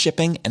free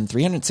shipping and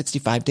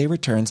 365-day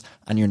returns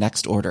on your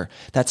next order.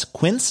 That's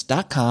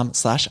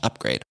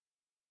quince.com/upgrade.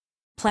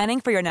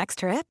 Planning for your next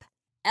trip?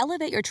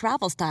 Elevate your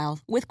travel style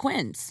with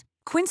Quince.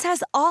 Quince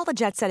has all the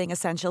jet-setting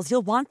essentials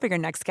you'll want for your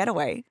next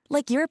getaway,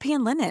 like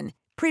European linen,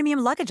 premium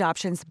luggage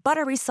options,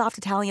 buttery soft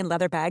Italian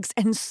leather bags,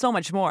 and so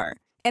much more.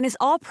 And is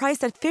all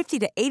priced at 50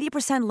 to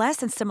 80% less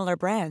than similar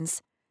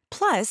brands.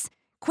 Plus,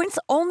 Quince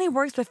only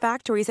works with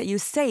factories that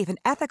use safe and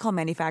ethical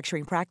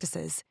manufacturing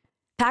practices.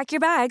 Pack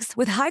your bags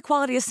with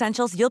high-quality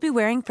essentials you'll be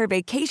wearing for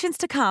vacations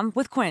to come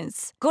with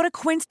Quince. Go to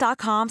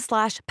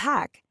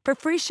quince.com/pack for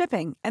free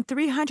shipping and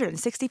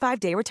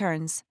 365-day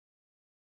returns.